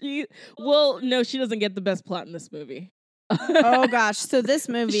because she doesn't get the best plot in this movie. Oh gosh, so this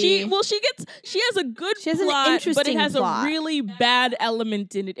movie she has a good plot, but it has a really bad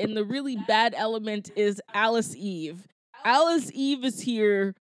element in it, and the really bad element is Alice Eve. Alice Eve is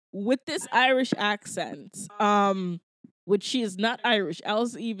here with this Irish accent, which she is not Irish.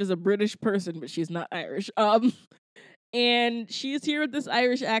 Alice Eve is a British person, but she's not Irish. And she's here with this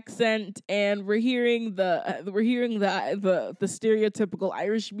Irish accent, and we're hearing the stereotypical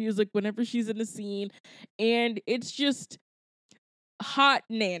Irish music whenever she's in a scene, and it's just hot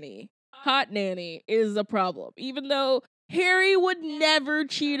nanny. Hot nanny is a problem, even though Harry would never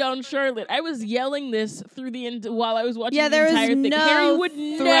cheat on Charlotte. I was yelling this through while I was watching the entire thing. No Harry would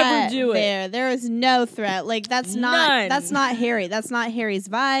never do it. There is no threat. Like that's not Harry. That's not Harry's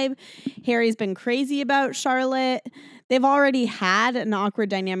vibe. Harry's been crazy about Charlotte. They've already had an awkward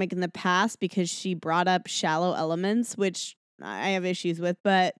dynamic in the past because she brought up shallow elements, which I have issues with,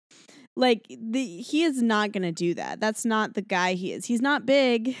 but like he is not going to do that. That's not the guy he is. He's not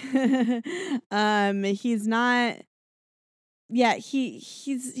big. He's not. Yeah,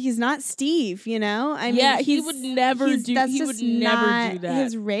 he's not Steve, you know? I mean, he would never do that. He would never do that.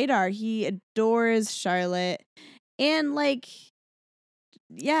 His radar. He adores Charlotte. And like,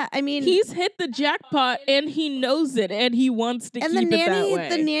 yeah, I mean, he's hit the jackpot and he knows it and he wants to keep it that way.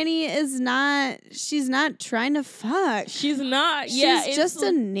 The nanny she's not trying to fuck. She's not. She's just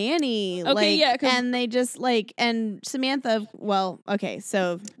a nanny. Okay, like, and they just like, and Samantha, well, okay,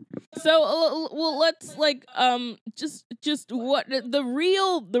 so let's like just what the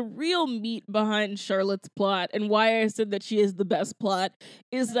real meat behind Charlotte's plot and why I said that she is the best plot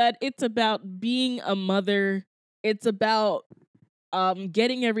is that it's about being a mother. It's about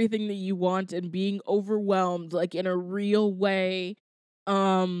getting everything that you want and being overwhelmed like in a real way.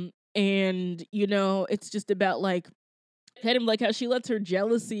 And you know, it's just about like kind of like how she lets her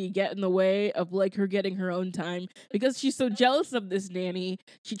jealousy get in the way of like her getting her own time because she's so jealous of this nanny.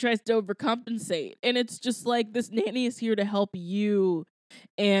 She tries to overcompensate, and it's just like this nanny is here to help you,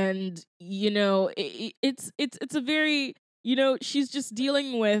 and you know it's a very, you know, she's just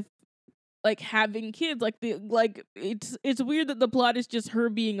dealing with like having kids, like it's weird that the plot is just her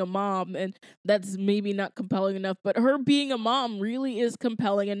being a mom, and that's maybe not compelling enough, but her being a mom really is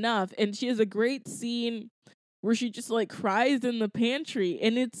compelling enough. And she has a great scene where she just like cries in the pantry,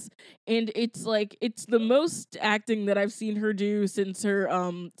 and it's like it's the most acting that I've seen her do since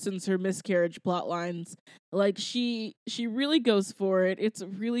her miscarriage plot lines. Like she really goes for it. It's a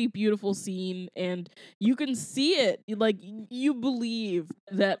really beautiful scene, and you can see it. Like you believe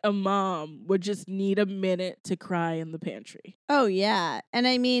that a mom would just need a minute to cry in the pantry. Oh yeah. And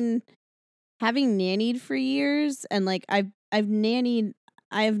I mean, having nannied for years, and like I've nannied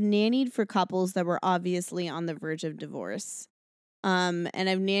for couples that were obviously on the verge of divorce. And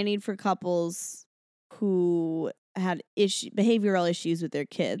I've nannied for couples who had behavioral issues with their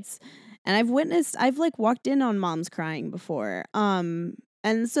kids. And I've like walked in on moms crying before. And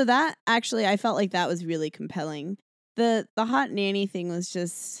so that actually I felt like that was really compelling. The hot nanny thing was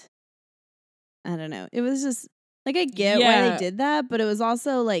just, I don't know. It was just like, I get why they did that, but it was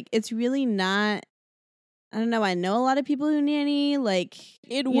also like, it's really not. I don't know. I know a lot of people who nanny, like,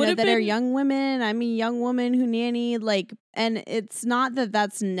 It would have that been are young women. I'm a young woman who nanny, like, and it's not that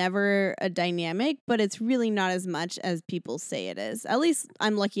that's never a dynamic, but it's really not as much as people say it is. At least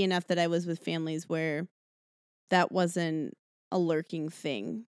I'm lucky enough that I was with families where that wasn't a lurking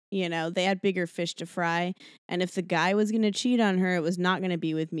thing. You know, they had bigger fish to fry, and if the guy was going to cheat on her, it was not going to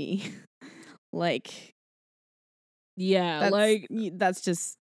be with me. Like, yeah, like that's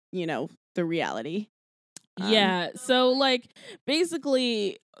just, you know, the reality. yeah, so like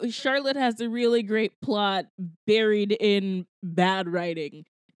basically Charlotte has a really great plot buried in bad writing,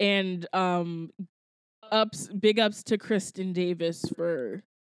 and big ups to Kristen Davis for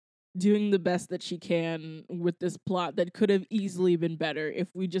doing the best that she can with this plot that could have easily been better if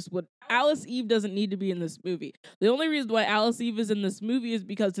we just would. Alice Eve doesn't need to be in this movie. The only reason why Alice Eve is in this movie is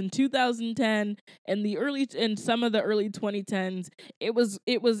because in 2010 and some of the early 2010s, it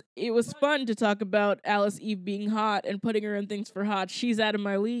was fun to talk about Alice Eve being hot and putting her in things for hot. She's Out of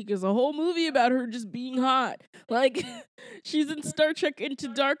My League is a whole movie about her just being hot. Like she's in Star Trek Into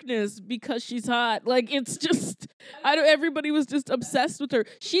Darkness because she's hot. Like it's just everybody was just obsessed with her.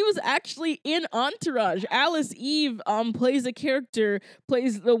 She was actually in Entourage. Alice Eve plays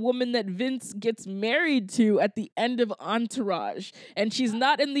the woman that Vince gets married to at the end of Entourage. And she's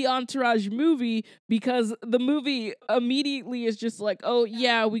not in the Entourage movie because the movie immediately is just like, oh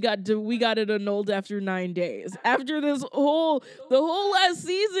yeah, we got it annulled after 9 days. After the whole last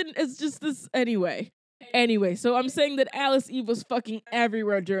season is just this Anyway, so I'm saying that Alice Eve was fucking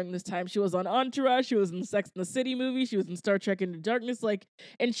everywhere during this time. She was on Entourage, she was in the Sex and the City movie, she was in Star Trek Into Darkness, like,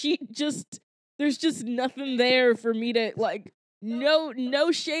 and there's just nothing there for me to, like,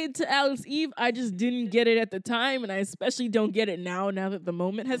 no shade to Alice Eve. I just didn't get it at the time, and I especially don't get it now that the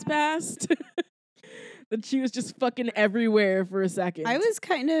moment has passed. That she was just fucking everywhere for a second. I was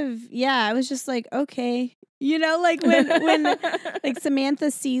I was just like, okay. You know, like when like Samantha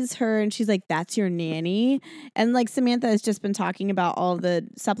sees her and she's like, that's your nanny. And like Samantha has just been talking about all the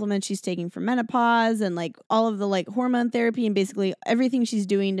supplements she's taking for menopause and like all of the like hormone therapy and basically everything she's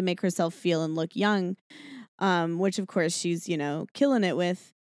doing to make herself feel and look young. Which of course she's, you know, killing it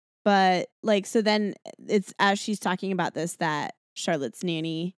with. But like, so then it's as she's talking about this, that Charlotte's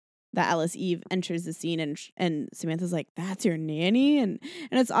nanny, that Alice Eve enters the scene and Samantha's like, that's your nanny? And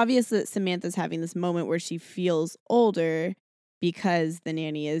it's obvious that Samantha's having this moment where she feels older because the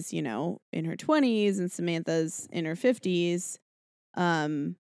nanny is, you know, in her 20s and Samantha's in her 50s.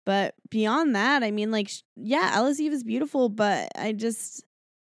 But beyond that, I mean, like, yeah, Alice Eve is beautiful, but I just,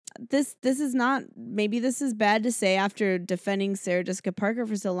 this is not, maybe this is bad to say after defending Sarah Jessica Parker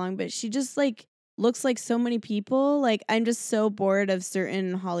for so long, but she just like looks like so many people. Like I'm just so bored of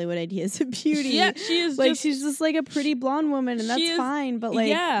certain Hollywood ideas of beauty. Yeah, she is like she's just like a pretty blonde woman, and that's fine. But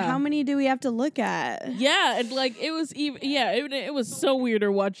like, how many do we have to look at? Yeah, and like it was it was so weird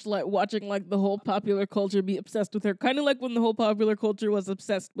to watching like the whole popular culture be obsessed with her. Kind of like when the whole popular culture was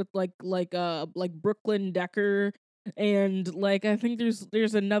obsessed with like Brooklyn Decker. And like I think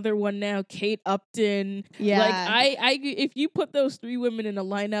there's another one now, Kate Upton. Yeah, like I if you put those three women in a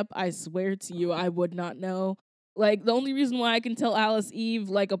lineup, I swear to you, I would not know. Like the only reason why I can tell Alice Eve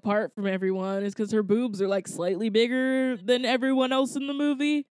like apart from everyone is because her boobs are like slightly bigger than everyone else in the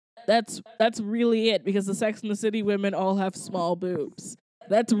movie. That's really it, because the Sex and the City women all have small boobs.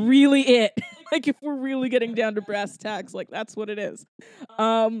 That's really it. Like if we're really getting down to brass tacks, like that's what it is.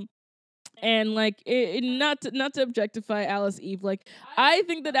 And like not to objectify Alice Eve, like I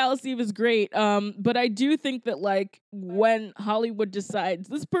think that Alice Eve is great, but I do think that like when Hollywood decides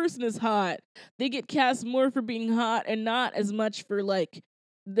this person is hot, they get cast more for being hot and not as much for like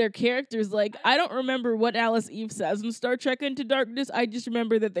their characters. Like, I don't remember what Alice Eve says in Star Trek Into Darkness. I just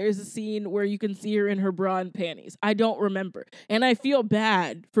remember that there's a scene where you can see her in her bra and panties. I don't remember. And I feel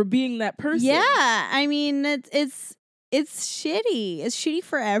bad for being that person. Yeah, I mean, it's shitty. It's shitty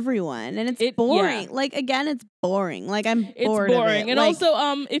for everyone, and it's boring. Yeah. Like, again, it's boring. Like, I'm It's bored boring. of it. And Like,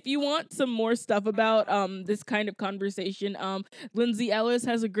 also, if you want some more stuff about this kind of conversation, Lindsay Ellis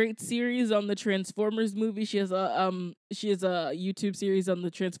has a great series on the Transformers movie. She has a YouTube series on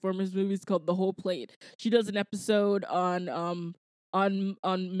the Transformers movies called The Whole Plate. She does an episode on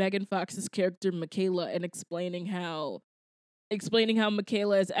Megan Fox's character Michaela and explaining how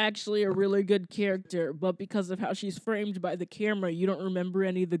Michaela is actually a really good character, but because of how she's framed by the camera, you don't remember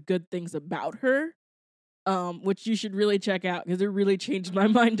any of the good things about her. Which you should really check out because it really changed my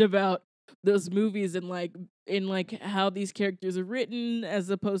mind about those movies and like how these characters are written as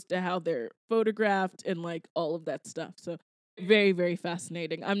opposed to how they're photographed and like all of that stuff. So very, very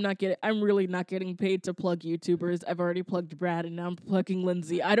fascinating. I'm really not getting paid to plug YouTubers. I've already plugged Brad and now I'm plugging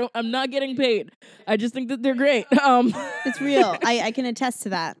Lindsay. I'm not getting paid. I just think that they're great. it's real. I can attest to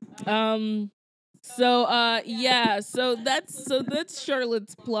that. So that's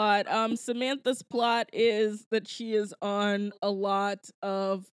Charlotte's plot. Samantha's plot is that she is on a lot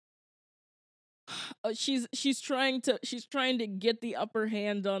of she's trying to get the upper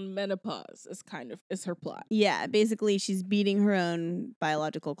hand on menopause is her plot. Yeah, basically she's beating her own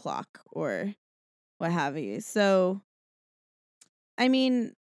biological clock or what have you. So I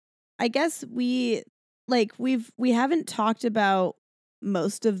mean, I guess we haven't talked about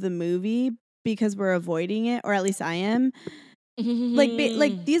most of the movie because we're avoiding it, or at least I am.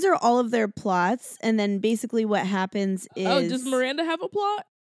 Like these are all of their plots, and then basically what happens is does Miranda have a plot?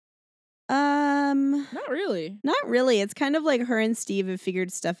 Not really. Not really. It's kind of like her and Steve have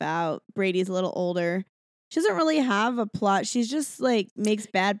figured stuff out. Brady's a little older. She doesn't really have a plot. She's just like makes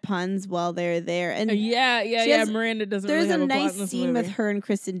bad puns while they're there. And Miranda doesn't. There's really have a a nice plot in scene this with her and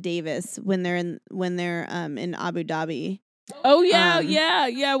Kristen Davis when they're in Abu Dhabi. Oh yeah.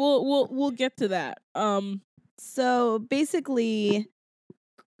 We'll get to that. So basically,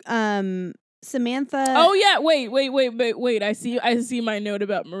 Samantha. Oh yeah, wait. I see my note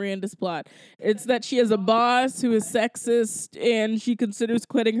about Miranda's plot. It's that she has a boss who is sexist and she considers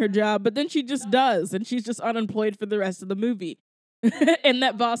quitting her job, but then she just does, and she's just unemployed for the rest of the movie. And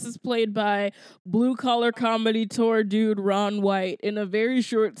that boss is played by blue collar comedy tour dude Ron White in a very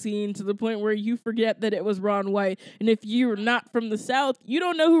short scene, to the point where you forget that it was Ron White. And if you're not from the South, you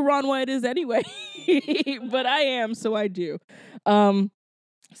don't know who Ron White is anyway. But I am, so I do.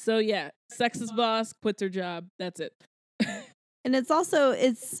 So yeah, sexist boss quits her job. That's it. And it's so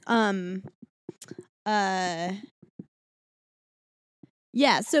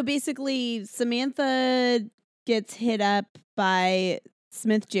basically Samantha gets hit up by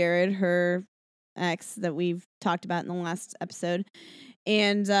Smith Jerrod, her ex that we've talked about in the last episode.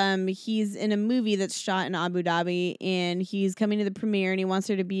 And he's in a movie that's shot in Abu Dhabi, and he's coming to the premiere and he wants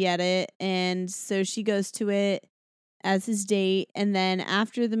her to be at it. And so she goes to it as his date, and then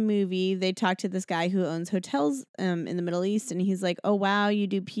after the movie they talk to this guy who owns hotels in the Middle East, and he's like, oh wow, you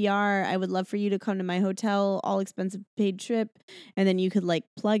do PR, I would love for you to come to my hotel, all expensive paid trip, and then you could like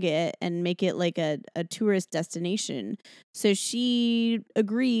plug it and make it like a tourist destination. So she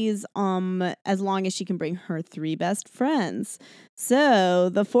agrees as long as she can bring her 3 best friends. So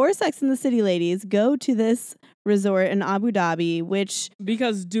the 4 Sex and the City ladies go to this resort in Abu Dhabi,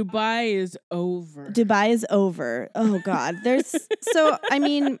 because Dubai is over. Oh God. I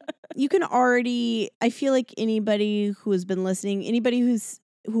mean, you can already, I feel like anybody who has been listening, anybody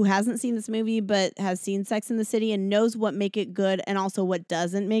who hasn't seen this movie but has seen Sex and the City and knows what make it good and also what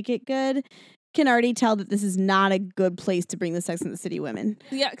doesn't make it good, can already tell that this is not a good place to bring the Sex and the City women.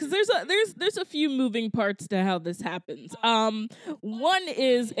 Yeah, because there's a few moving parts to how this happens. One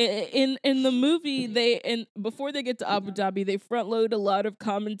is in the movie before they get to Abu Dhabi, they front load a lot of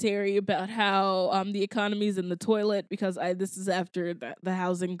commentary about how the economy's in the toilet, because this is after the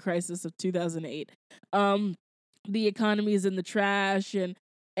housing crisis of 2008. The economy is in the trash,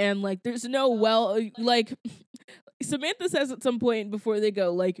 and like there's no like. Samantha says at some point before they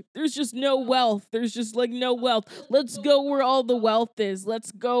go, like, there's just no wealth. There's just, like, no wealth. Let's go where all the wealth is.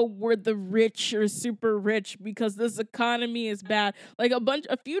 Let's go where the rich are super rich, because this economy is bad. Like,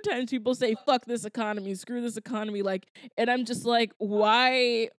 a few times people say, fuck this economy, screw this economy. Like, and I'm just like,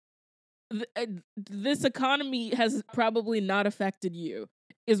 why? This economy has probably not affected you,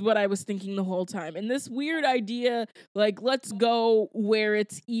 is what I was thinking the whole time. And this weird idea, like, let's go where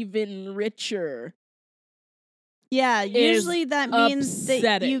it's even richer. Yeah, usually that means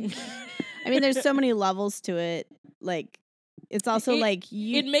upsetting. that I mean, there's so many levels to it. Like, It's also like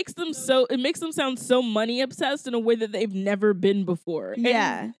it makes them sound so money obsessed in a way that they've never been before.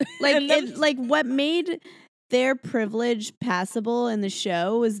 Yeah. Like what made their privilege passable in the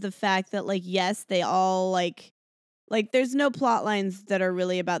show was the fact that like yes, they all like there's no plot lines that are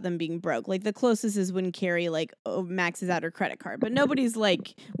really about them being broke. Like the closest is when Carrie like maxes out her credit card, but nobody's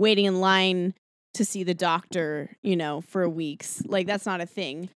like waiting in line to see the doctor, for weeks. Like that's not a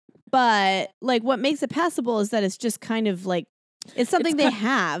thing. But like what makes it passable is that it's just kind of like it's something they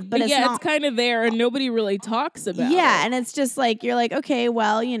have, but it's not, it's kind of there and nobody really talks about it. Yeah, and it's just like you're like, okay,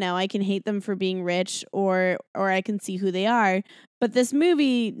 well, I can hate them for being rich or I can see who they are. But this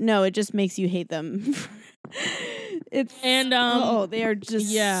movie, no, it just makes you hate them. They are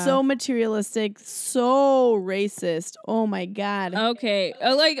just so materialistic, so racist. Oh my god. Okay,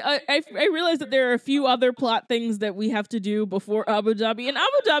 I realize that there are a few other plot things that we have to do before Abu Dhabi, and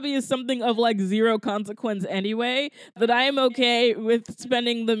Abu Dhabi is something of like zero consequence anyway. That I am okay with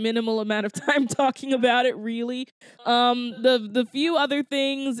spending the minimal amount of time talking about it. Really, the few other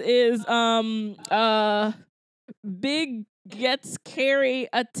things is Big gets Carrie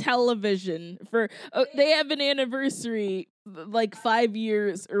a television for they have an anniversary like 5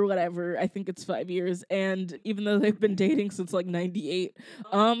 years or whatever. I think it's 5 years, and even though they've been dating since like 98,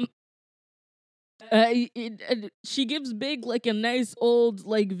 she gives Big like a nice old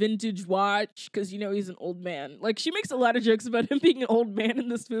like vintage watch because he's an old man. Like she makes a lot of jokes about him being an old man in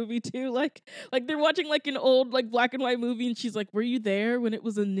this movie too. Like they're watching like an old like black and white movie and she's like, "Were you there when it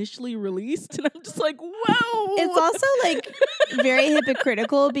was initially released?" And I'm just like, "Whoa!" It's also like very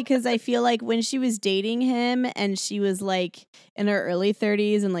hypocritical because I feel like when she was dating him and she was like in her early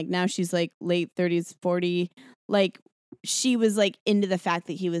 30s and like now she's like late 30s, 40, like she was like into the fact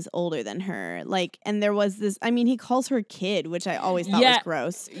that he was older than her. Like, and there was this, he calls her kid, which I always thought was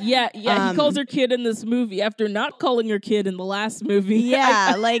gross. Yeah. He calls her kid in this movie after not calling her kid in the last movie.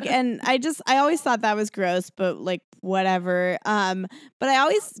 Yeah. and I always thought that was gross, but like whatever. But I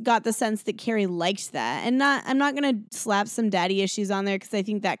always got the sense that Carrie liked that. And I'm not going to slap some daddy issues on there because I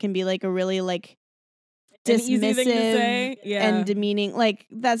think that can be like a really like dismissive and demeaning. Like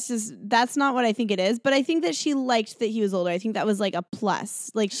that's not what I think it is, but I think that she liked that he was older. I think that was like a plus.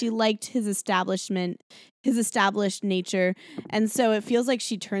 Like she liked his established nature, and so it feels like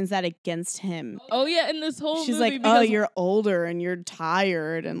she turns that against him. Oh yeah, in this whole she's movie, like, oh, you're older and you're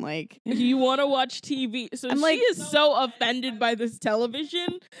tired and like you want to watch TV. So she is so offended by this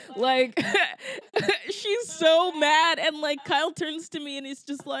television. Like she's so mad, and like Kyle turns to me and he's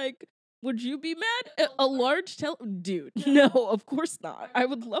just like, "Would you be mad? A large dude? No, of course not. I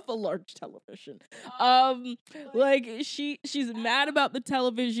would love a large television." Like she's mad about the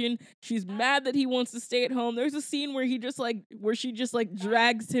television. She's mad that he wants to stay at home. There's a scene where she just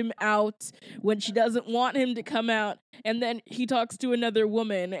drags him out when she doesn't want him to come out, and then he talks to another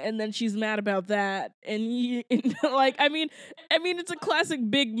woman, and then she's mad about that. And it's a classic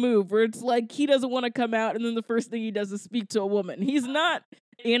Big move where it's like he doesn't want to come out, and then the first thing he does is speak to a woman. He's not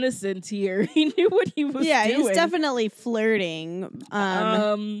innocent here. He knew what he was doing. Yeah, he's definitely flirting.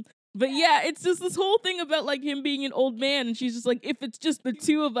 But yeah, it's just this whole thing about like him being an old man, and she's just like, if it's just the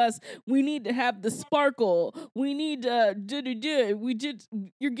two of us, we need to have the sparkle. We need you're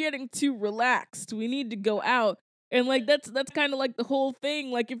getting too relaxed. We need to go out. And like that's kind of like the whole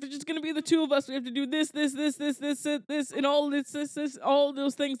thing. Like if it's just gonna be the two of us, we have to do this, and all this, all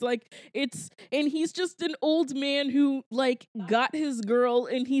those things. Like and he's just an old man who like got his girl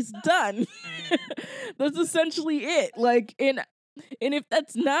and he's done. That's essentially it. Like and if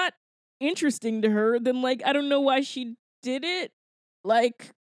that's not interesting to her, then like I don't know why she did it.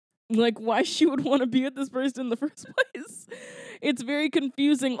 Like why she would want to be with this person in the first place. It's very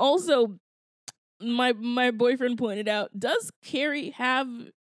confusing. Also, my boyfriend pointed out, does Carrie have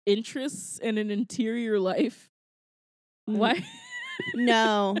interests in an interior life? Why?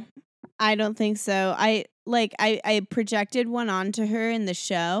 No, I don't think so. I projected one onto her in the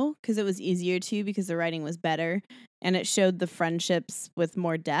show because it was easier to, because the writing was better and it showed the friendships with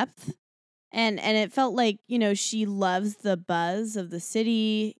more depth. And it felt like, she loves the buzz of the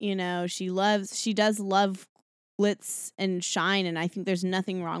city. She does love glitz and shine, and I think there's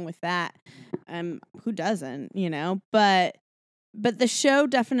nothing wrong with that. Who doesn't, But the show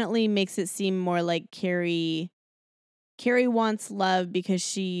definitely makes it seem more like Carrie wants love because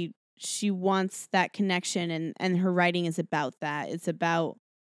she wants that connection, and her writing is about that. It's about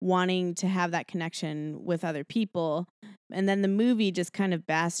wanting to have that connection with other people. And then the movie just kind of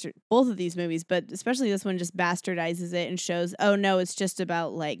both of these movies, but especially this one, just bastardizes it and shows, oh no, it's just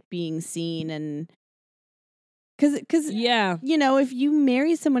about like being seen. And Because yeah, if you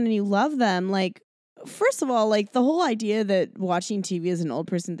marry someone and you love them, like, first of all, like the whole idea that watching TV is an old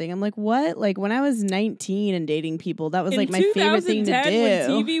person thing, I'm like, what? Like when I was 19 and dating people, that was like my favorite thing to do.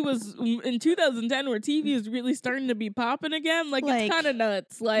 When TV was in 2010, where TV is really starting to be popping again, like it's kind of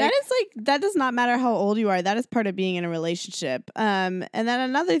nuts. Like that is like that does not matter how old you are. That is part of being in a relationship. And then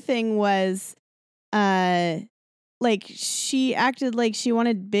another thing was, like she acted like she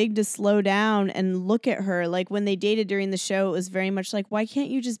wanted Big to slow down and look at her. Like when they dated during the show, it was very much like, why can't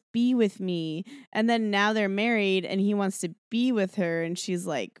you just be with me? And then now they're married and he wants to be with her. And she's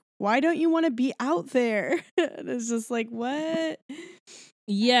like, why don't you want to be out there? And it's just like, what?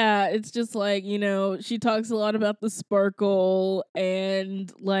 Yeah, it's just like, you know, she talks a lot about the sparkle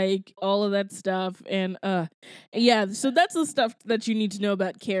and like all of that stuff. And yeah, so that's the stuff that you need to know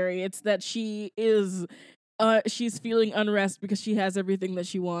about Carrie. It's that she's feeling unrest because she has everything that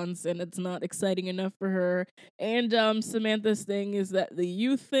she wants and it's not exciting enough for her. And Samantha's thing is that the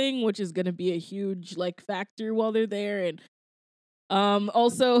youth thing, which is gonna be a huge like factor while they're there. And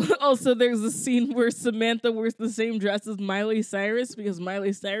also there's a scene where Samantha wears the same dress as Miley Cyrus because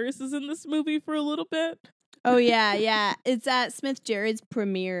Miley Cyrus is in this movie for a little bit. Oh yeah. It's at Smith Jared's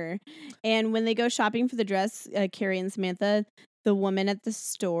premiere. And when they go shopping for the dress, Carrie and Samantha, the woman at the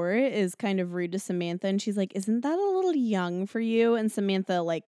store is kind of rude to Samantha and she's like, "Isn't that a little young for you?" And Samantha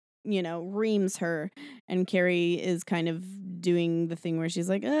like, you know, reams her, and Carrie is kind of doing the thing where she's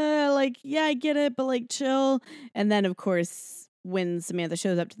like, like, yeah, I get it, but like chill. And then of course when Samantha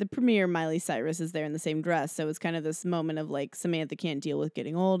shows up to the premiere, Miley Cyrus is there in the same dress. So it's kind of this moment of like Samantha can't deal with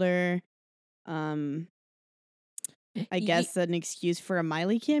getting older. I guess an excuse for a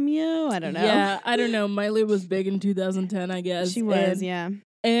Miley cameo. I don't know. Yeah, I don't know. Miley was big in 2010, I guess. She was, yeah.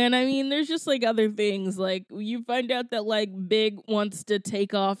 And I mean, there's just like other things. Like you find out that like Big wants to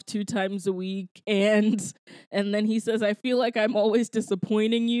take off 2 times a week, and then he says, "I feel like I'm always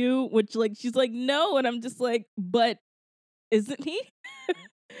disappointing you," which like she's like, "No," and I'm just like, "But isn't he?"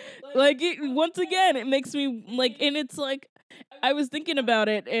 Like once again, it makes me like, and it's like I was thinking about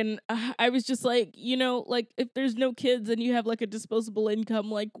it, and I was just like, you know, like if there's no kids and you have like a disposable income,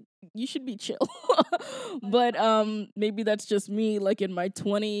 like you should be chill. But maybe that's just me, like in my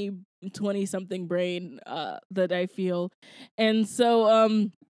 20 something brain that I feel. And so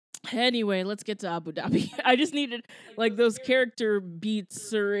anyway, let's get to Abu Dhabi. I just needed like those character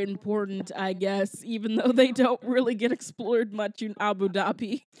beats are important, I guess, even though they don't really get explored much in Abu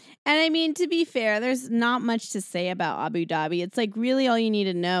Dhabi. And I mean, to be fair, there's not much to say about Abu Dhabi. It's like really all you need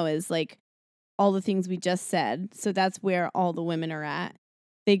to know is like all the things we just said. So that's where all the women are at.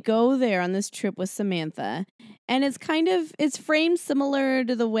 They go there on this trip with Samantha, and it's framed similar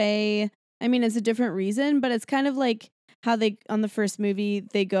to the way, I mean, it's a different reason, but it's kind of like how they, on the first movie,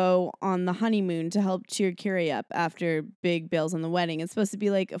 they go on the honeymoon to help cheer Carrie up after Big bails on the wedding. It's supposed to be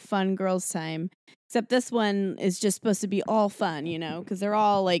like a fun girls' time, except this one is just supposed to be all fun, you know, because they're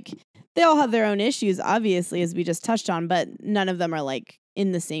all like, they all have their own issues, obviously, as we just touched on, but none of them are like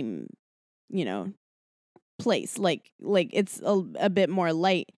in the same, you know, place. Like it's a bit more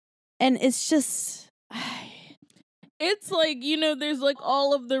light. And it's just... It's like, you know, there's like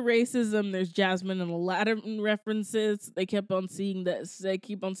all of the racism. There's Jasmine and Aladdin references. They keep on saying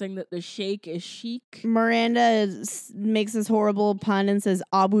that the sheikh is chic. Miranda makes this horrible pun and says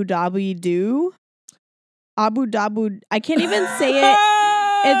Abu Dhabi do. Abu Dhabi. I can't even say it.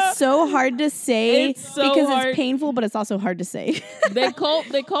 It's so hard to say because it's painful, but it's also hard to say. They called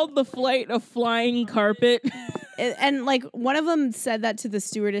the flight a flying carpet. And like one of them said that to the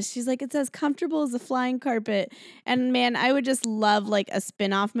stewardess. She's like, "It's as comfortable as a flying carpet." And man, I would just love like a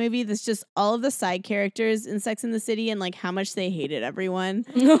spin-off movie that's just all of the side characters in Sex and the City and like how much they hated everyone.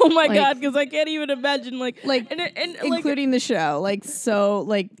 Oh my God, because I can't even imagine like and including the show. Like so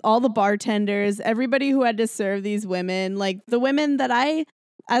like all the bartenders, everybody who had to serve these women, like the women that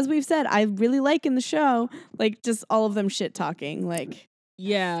as we've said, I really like in the show, like just all of them shit talking. Like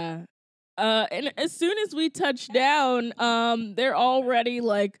yeah. And as soon as we touch down, they're already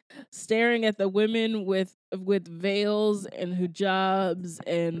like staring at the women with veils and hijabs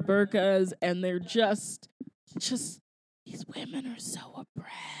and burqas, and they're just these women are so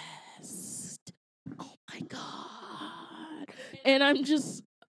oppressed. Oh my God. And I'm just...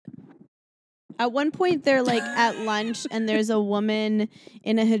 At one point, they're like at lunch, and there's a woman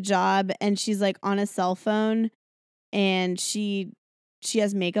in a hijab, and she's like on a cell phone, and she she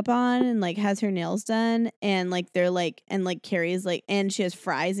has makeup on and like has her nails done, and like they're like, and like Carrie's like, and she has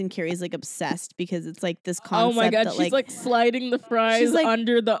fries, and Carrie's like obsessed because it's like this concept. Oh my god, that, she's like sliding the fries like-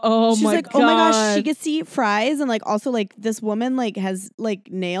 under the. Oh she's my like, god. oh my gosh, she gets to eat fries, and like also like this woman like has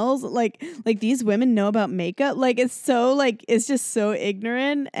like nails, like these women know about makeup. Like it's so like it's just so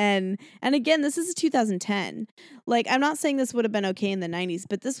ignorant, and again, this is 2010. Like I'm not saying this would have been okay in the 90s,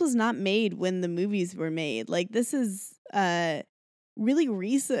 but this was not made when the movies were made. Like this is really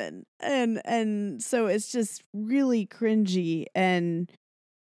recent, and so it's just really cringy. And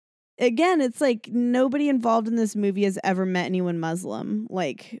again, it's like nobody involved in this movie has ever met anyone Muslim,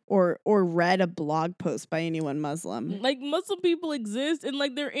 like or read a blog post by anyone Muslim. Like Muslim people exist, and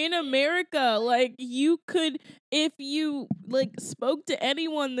like they're in America. Like you could, if you like spoke to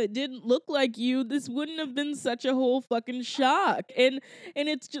anyone that didn't look like you, this wouldn't have been such a whole fucking shock. And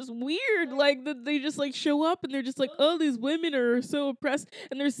it's just weird, like that they just like show up and they're just like, oh, these women are so oppressed,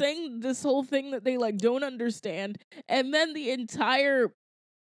 and they're saying this whole thing that they like don't understand, and then the entire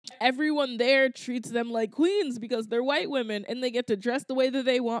everyone there treats them like queens because they're white women, and they get to dress the way that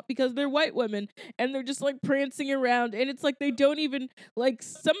they want because they're white women, and they're just like prancing around, and it's like they don't even, like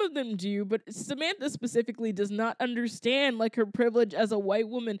some of them do, but Samantha specifically does not understand like her privilege as a white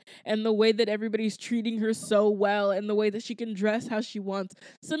woman and the way that everybody's treating her so well and the way that she can dress how she wants.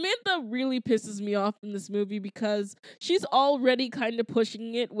 Samantha really pisses me off in this movie because she's already kind of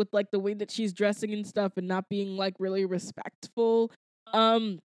pushing it with like the way that she's dressing and stuff and not being like really respectful.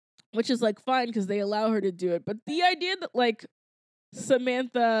 Which is like fine because they allow her to do it. But the idea that like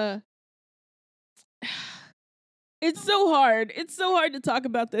Samantha, it's so hard. It's so hard to talk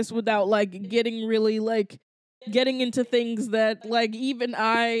about this without like getting really like getting into things that like even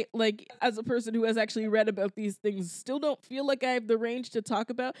I, like as a person who has actually read about these things, still don't feel like I have the range to talk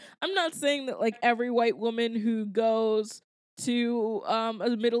about. I'm not saying that like every white woman who goes to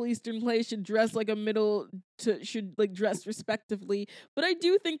a Middle Eastern place should dress like should like dress respectively, but I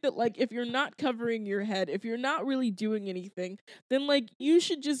do think that like if you're not covering your head, if you're not really doing anything, then like you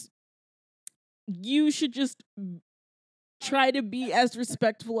should just try to be as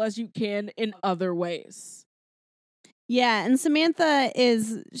respectful as you can in other ways. Yeah, and Samantha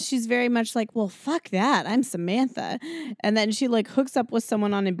she's very much like, well, fuck that, I'm Samantha. And then she like hooks up with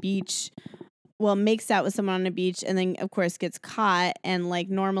someone on a beach, well, makes out with someone on a beach, and then of course gets caught, and like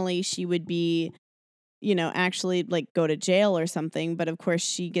normally she would be, you know, actually like go to jail or something, but of course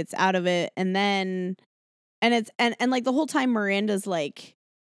she gets out of it, and then and like the whole time Miranda's like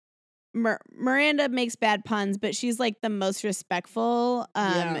Miranda makes bad puns, but she's like the most respectful.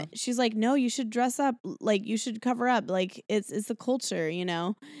 Yeah. She's like, no, you should dress up, like you should cover up, like it's the culture, you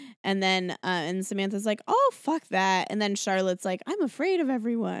know. And then and Samantha's like, oh fuck that, and then Charlotte's like, I'm afraid of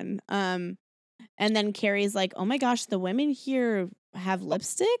everyone. And then Carrie's like, oh my gosh, the women here have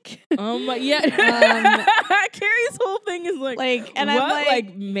lipstick. Oh my, yeah. Carrie's whole thing is like, and what? I'm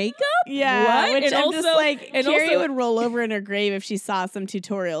like makeup? Yeah, what? which And I'm also, just like, and Carrie also, would roll over in her grave if she saw some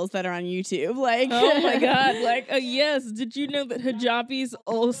tutorials that are on YouTube. Like, oh my god, like yes. Did you know that hijabis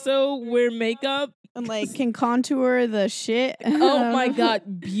also wear makeup? And like can contour the shit. Oh my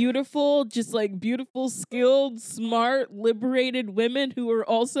god, beautiful, just like beautiful, skilled, smart, liberated women who are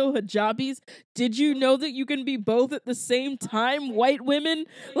also hijabis. Did you know that you can be both at the same time, white women?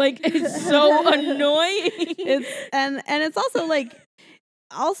 Like it's so annoying. And it's also like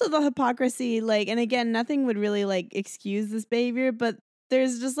the hypocrisy, like, and again, nothing would really like excuse this behavior, but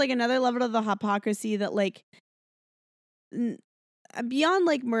there's just like another level of the hypocrisy that like beyond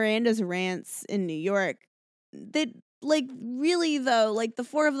like Miranda's rants in New York, they like really though, like the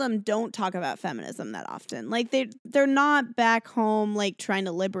four of them don't talk about feminism that often. Like they're not back home like trying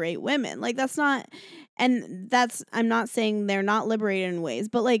to liberate women. Like that's not, and that's, I'm not saying they're not liberated in ways,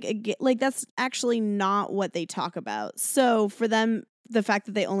 but like that's actually not what they talk about. So for them, the fact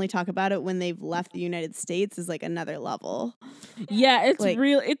that they only talk about it when they've left the United States is like another level. Yeah, it's like,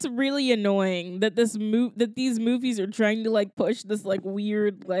 it's really annoying that that these movies are trying to like push this like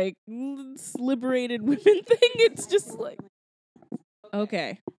weird like liberated women thing. It's just like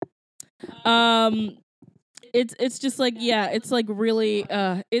okay. It's just like, yeah, it's like really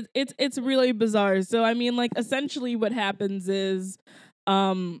it's really bizarre. So I mean, like essentially what happens is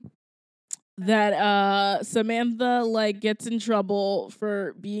that Samantha like gets in trouble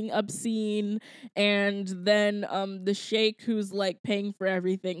for being obscene, and then the sheikh who's like paying for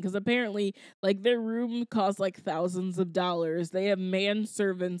everything, because apparently like their room costs like thousands of dollars. They have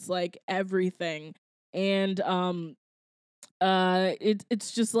manservants, like everything, and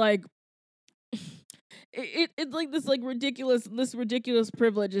it's just like it's like this ridiculous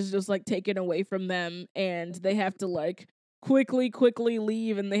privilege is just like taken away from them, and they have to like quickly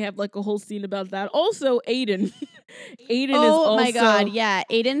leave, and they have like a whole scene about that. Also, Aiden. Aiden is Oh also, my god, yeah.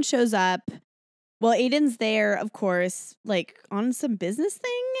 Aiden shows up. Well, Aiden's there, of course, like on some business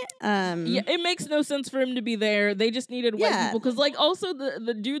thing. Yeah, it makes no sense for him to be there. They just needed white Yeah. people because, like, also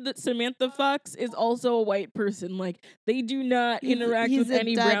the dude that Samantha fucks is also a white person. Like, they do not interact he's with a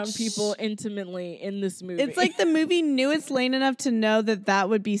any brown Dutch- people intimately in this movie. It's like the movie knew its lane enough to know that that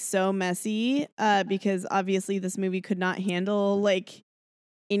would be so messy, because obviously this movie could not handle like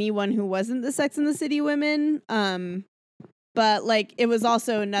anyone who wasn't the Sex and the City women. But like it was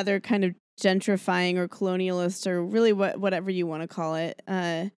also another kind of gentrifying or colonialist or really whatever you want to call it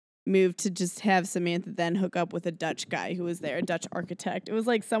move to just have Samantha then hook up with a Dutch guy who was there, a Dutch architect. It was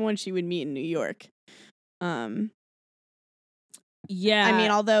like someone she would meet in New York. Yeah, I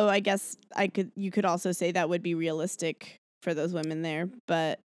mean, although I guess you could also say that would be realistic for those women there,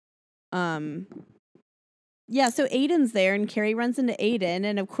 but yeah, so Aiden's there and Carrie runs into Aiden,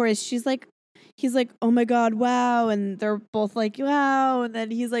 and of course he's like, oh my god, wow, and they're both like, wow, and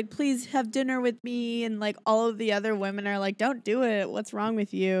then he's like, please have dinner with me, and like all of the other women are like, don't do it, what's wrong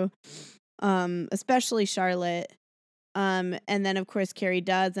with you? Especially Charlotte. And then of course Carrie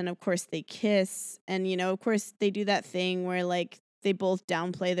does, and of course they kiss, and you know, of course they do that thing where like they both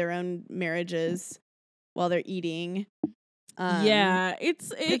downplay their own marriages while they're eating. yeah,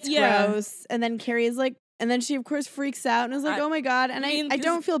 it's gross. And then Carrie is like, and then she of course freaks out and is like, oh my god. And I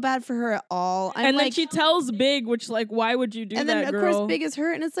don't feel bad for her at all. And then she tells Big, which like, why would you do that, and then of girl? course Big is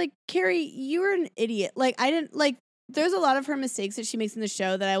hurt, and it's like, Carrie, you were an idiot. Like I didn't like. There's a lot of her mistakes that she makes in the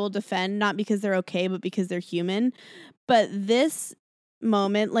show that I will defend, not because they're okay, but because they're human. But this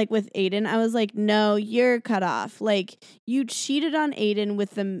moment, like with Aiden, I was like, no, you're cut off. Like you cheated on Aiden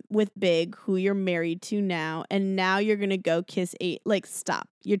with Big, who you're married to now, and now you're gonna go kiss Like, stop.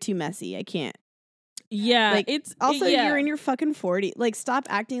 You're too messy. I can't. Yeah, like it's also yeah. You're in your fucking 40s. Like, stop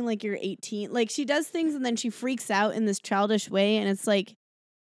acting like you're 18. Like, she does things and then she freaks out in this childish way, and it's like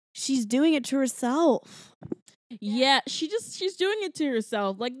she's doing it to herself. Yeah, she's doing it to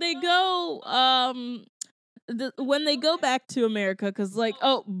herself. Like they go when they go back to America, because like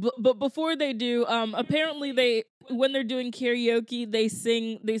but before they do, apparently when they're doing karaoke, they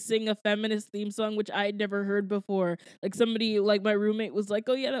sing a feminist theme song, which I had never heard before. Like somebody, like my roommate was like,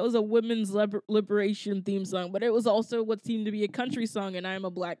 oh yeah, that was a women's liberation theme song, but it was also what seemed to be a country song, and I'm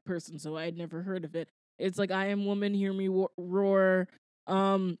a black person, so I had never heard of it. It's like, I am woman, hear me roar.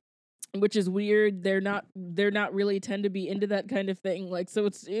 Which is weird. They're not really tend to be into that kind of thing. Like, so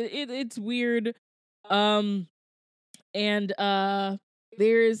it's weird. And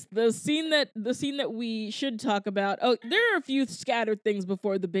there's the scene that we should talk about. Oh, there are a few scattered things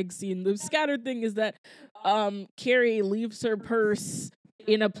before the big scene. The scattered thing is that Carrie leaves her purse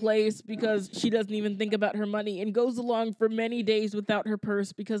in a place because she doesn't even think about her money, and goes along for many days without her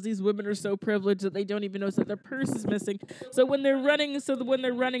purse because these women are so privileged that they don't even notice that their purse is missing. So when they're running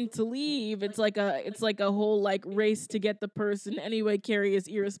to leave, it's like a whole like race to get the purse. And anyway, Carrie is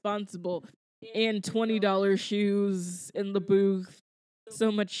irresponsible, and $20 shoes in the booth,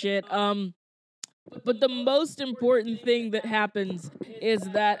 so much shit. But the most important thing that happens is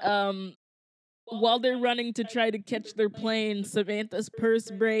that while they're running to try to catch their plane, Samantha's purse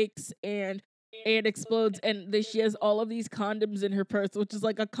breaks and explodes, and she has all of these condoms in her purse, which is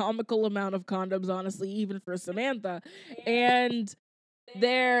like a comical amount of condoms, honestly, even for Samantha. And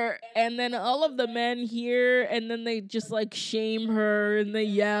then all of the men hear, and then they just like shame her and they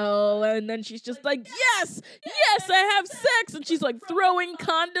yell, and then she's just like, yes, I have sex, and she's like throwing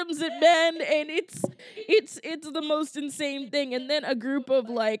condoms at men, and it's the most insane thing. And then a group of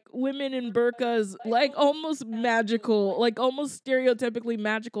like women in burqas, like almost magical, like almost stereotypically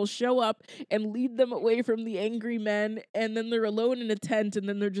magical, show up and lead them away from the angry men, and then they're alone in a tent, and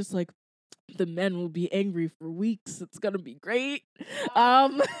then they're just like, the men will be angry for weeks. It's gonna be great.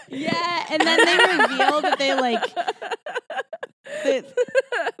 Yeah, and then they reveal that they like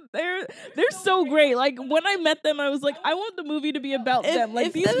they're so great. Like when I met them, I was like, I want the movie to be about them.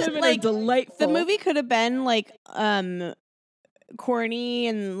 Like these women are delightful. The movie could have been like corny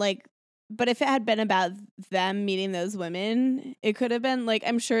and like, but if it had been about them meeting those women, it could have been like,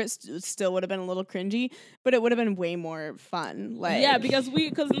 I'm sure it still would have been a little cringy, but it would have been way more fun. Like, yeah, because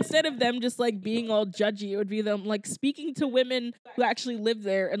instead of them just like being all judgy, it would be them like speaking to women who actually live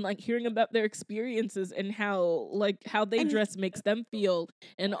there and like hearing about their experiences and how they dress makes them feel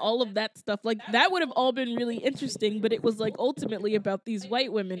and all of that stuff. Like that would have all been really interesting, but it was like ultimately about these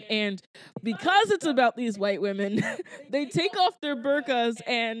white women, and because it's about these white women, they take off their burqas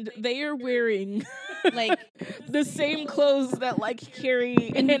and they are wearing Like the same clothes that like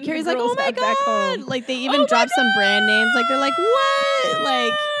Carrie and the Carrie's like, girls "Oh my had back home. god!" Like they Oh even my drop some brand names. Like they're like, "What?"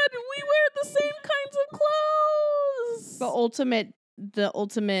 Like God, we wear the same kinds of clothes. the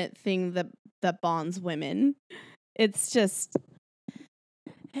ultimate thing that bonds women. It's just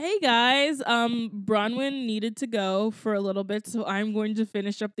Hey guys, Bronwyn needed to go for a little bit, so I'm going to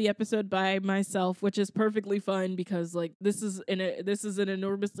finish up the episode by myself, which is perfectly fine because like this is an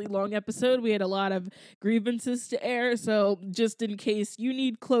enormously long episode. We had a lot of grievances to air, so just in case you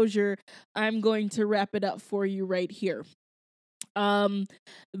need closure, I'm going to wrap it up for you right here.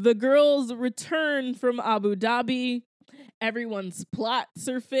 The girls return from Abu Dhabi. Everyone's plots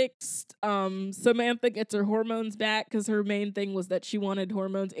are fixed. Samantha gets her hormones back because her main thing was that she wanted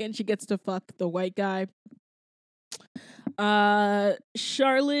hormones, and she gets to fuck the white guy.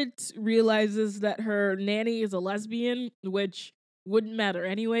 Charlotte realizes that her nanny is a lesbian, which wouldn't matter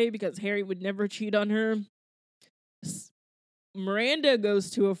anyway because Harry would never cheat on her. Miranda goes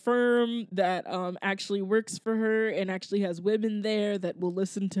to a firm that actually works for her and actually has women there that will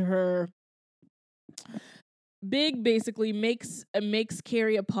listen to her. Big basically makes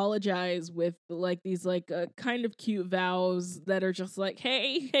Carrie apologize with like these like kind of cute vows that are just like,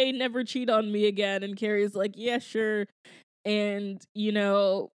 hey, never cheat on me again. And Carrie's like, yeah, sure. And you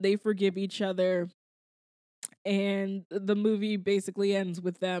know, they forgive each other. And the movie basically ends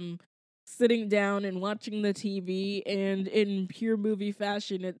with them sitting down and watching the TV, and in pure movie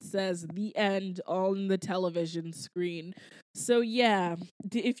fashion, it says the end on the television screen. So, yeah,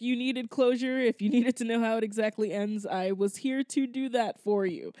 if you needed closure, if you needed to know how it exactly ends, I was here to do that for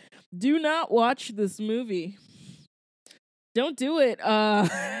you. Do not watch this movie. Don't do it.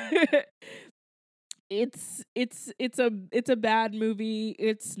 It's a bad movie.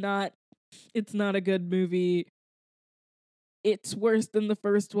 It's not a good movie. It's worse than the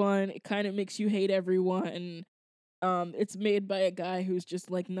first one. It kind of makes you hate everyone. It's made by a guy who's just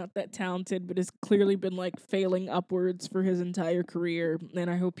like not that talented, but has clearly been like failing upwards for his entire career. And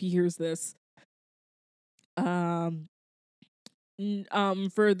I hope he hears this. For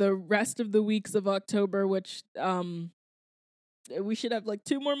the rest of the weeks of October, which we should have like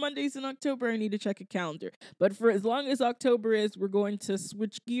 2 more Mondays in October. I need to check a calendar. But for as long as October is, we're going to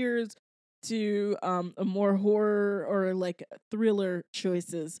switch gears to a more horror or like thriller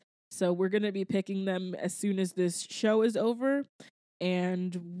choices. So we're going to be picking them as soon as this show is over,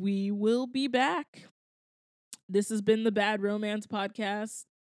 and we will be back. This has been the Bad Romance Podcast.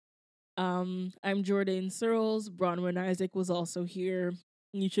 I'm Jordan Searles. Bronwyn Isaac was also here.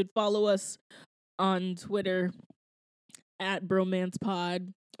 You should follow us on Twitter at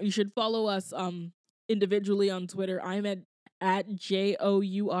BromancePod. You should follow us individually on Twitter. I'm at JOURDAYEN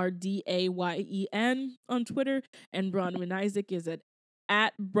on Twitter, and Bronwyn Isaac is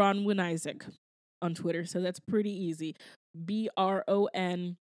at Bronwyn Isaac on Twitter. So that's pretty easy.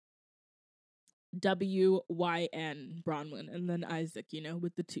 BRONWYN, Bronwyn, and then Isaac, you know,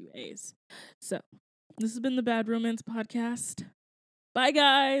 with the 2 A's. So this has been the Bad Romance Podcast. Bye,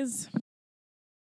 guys.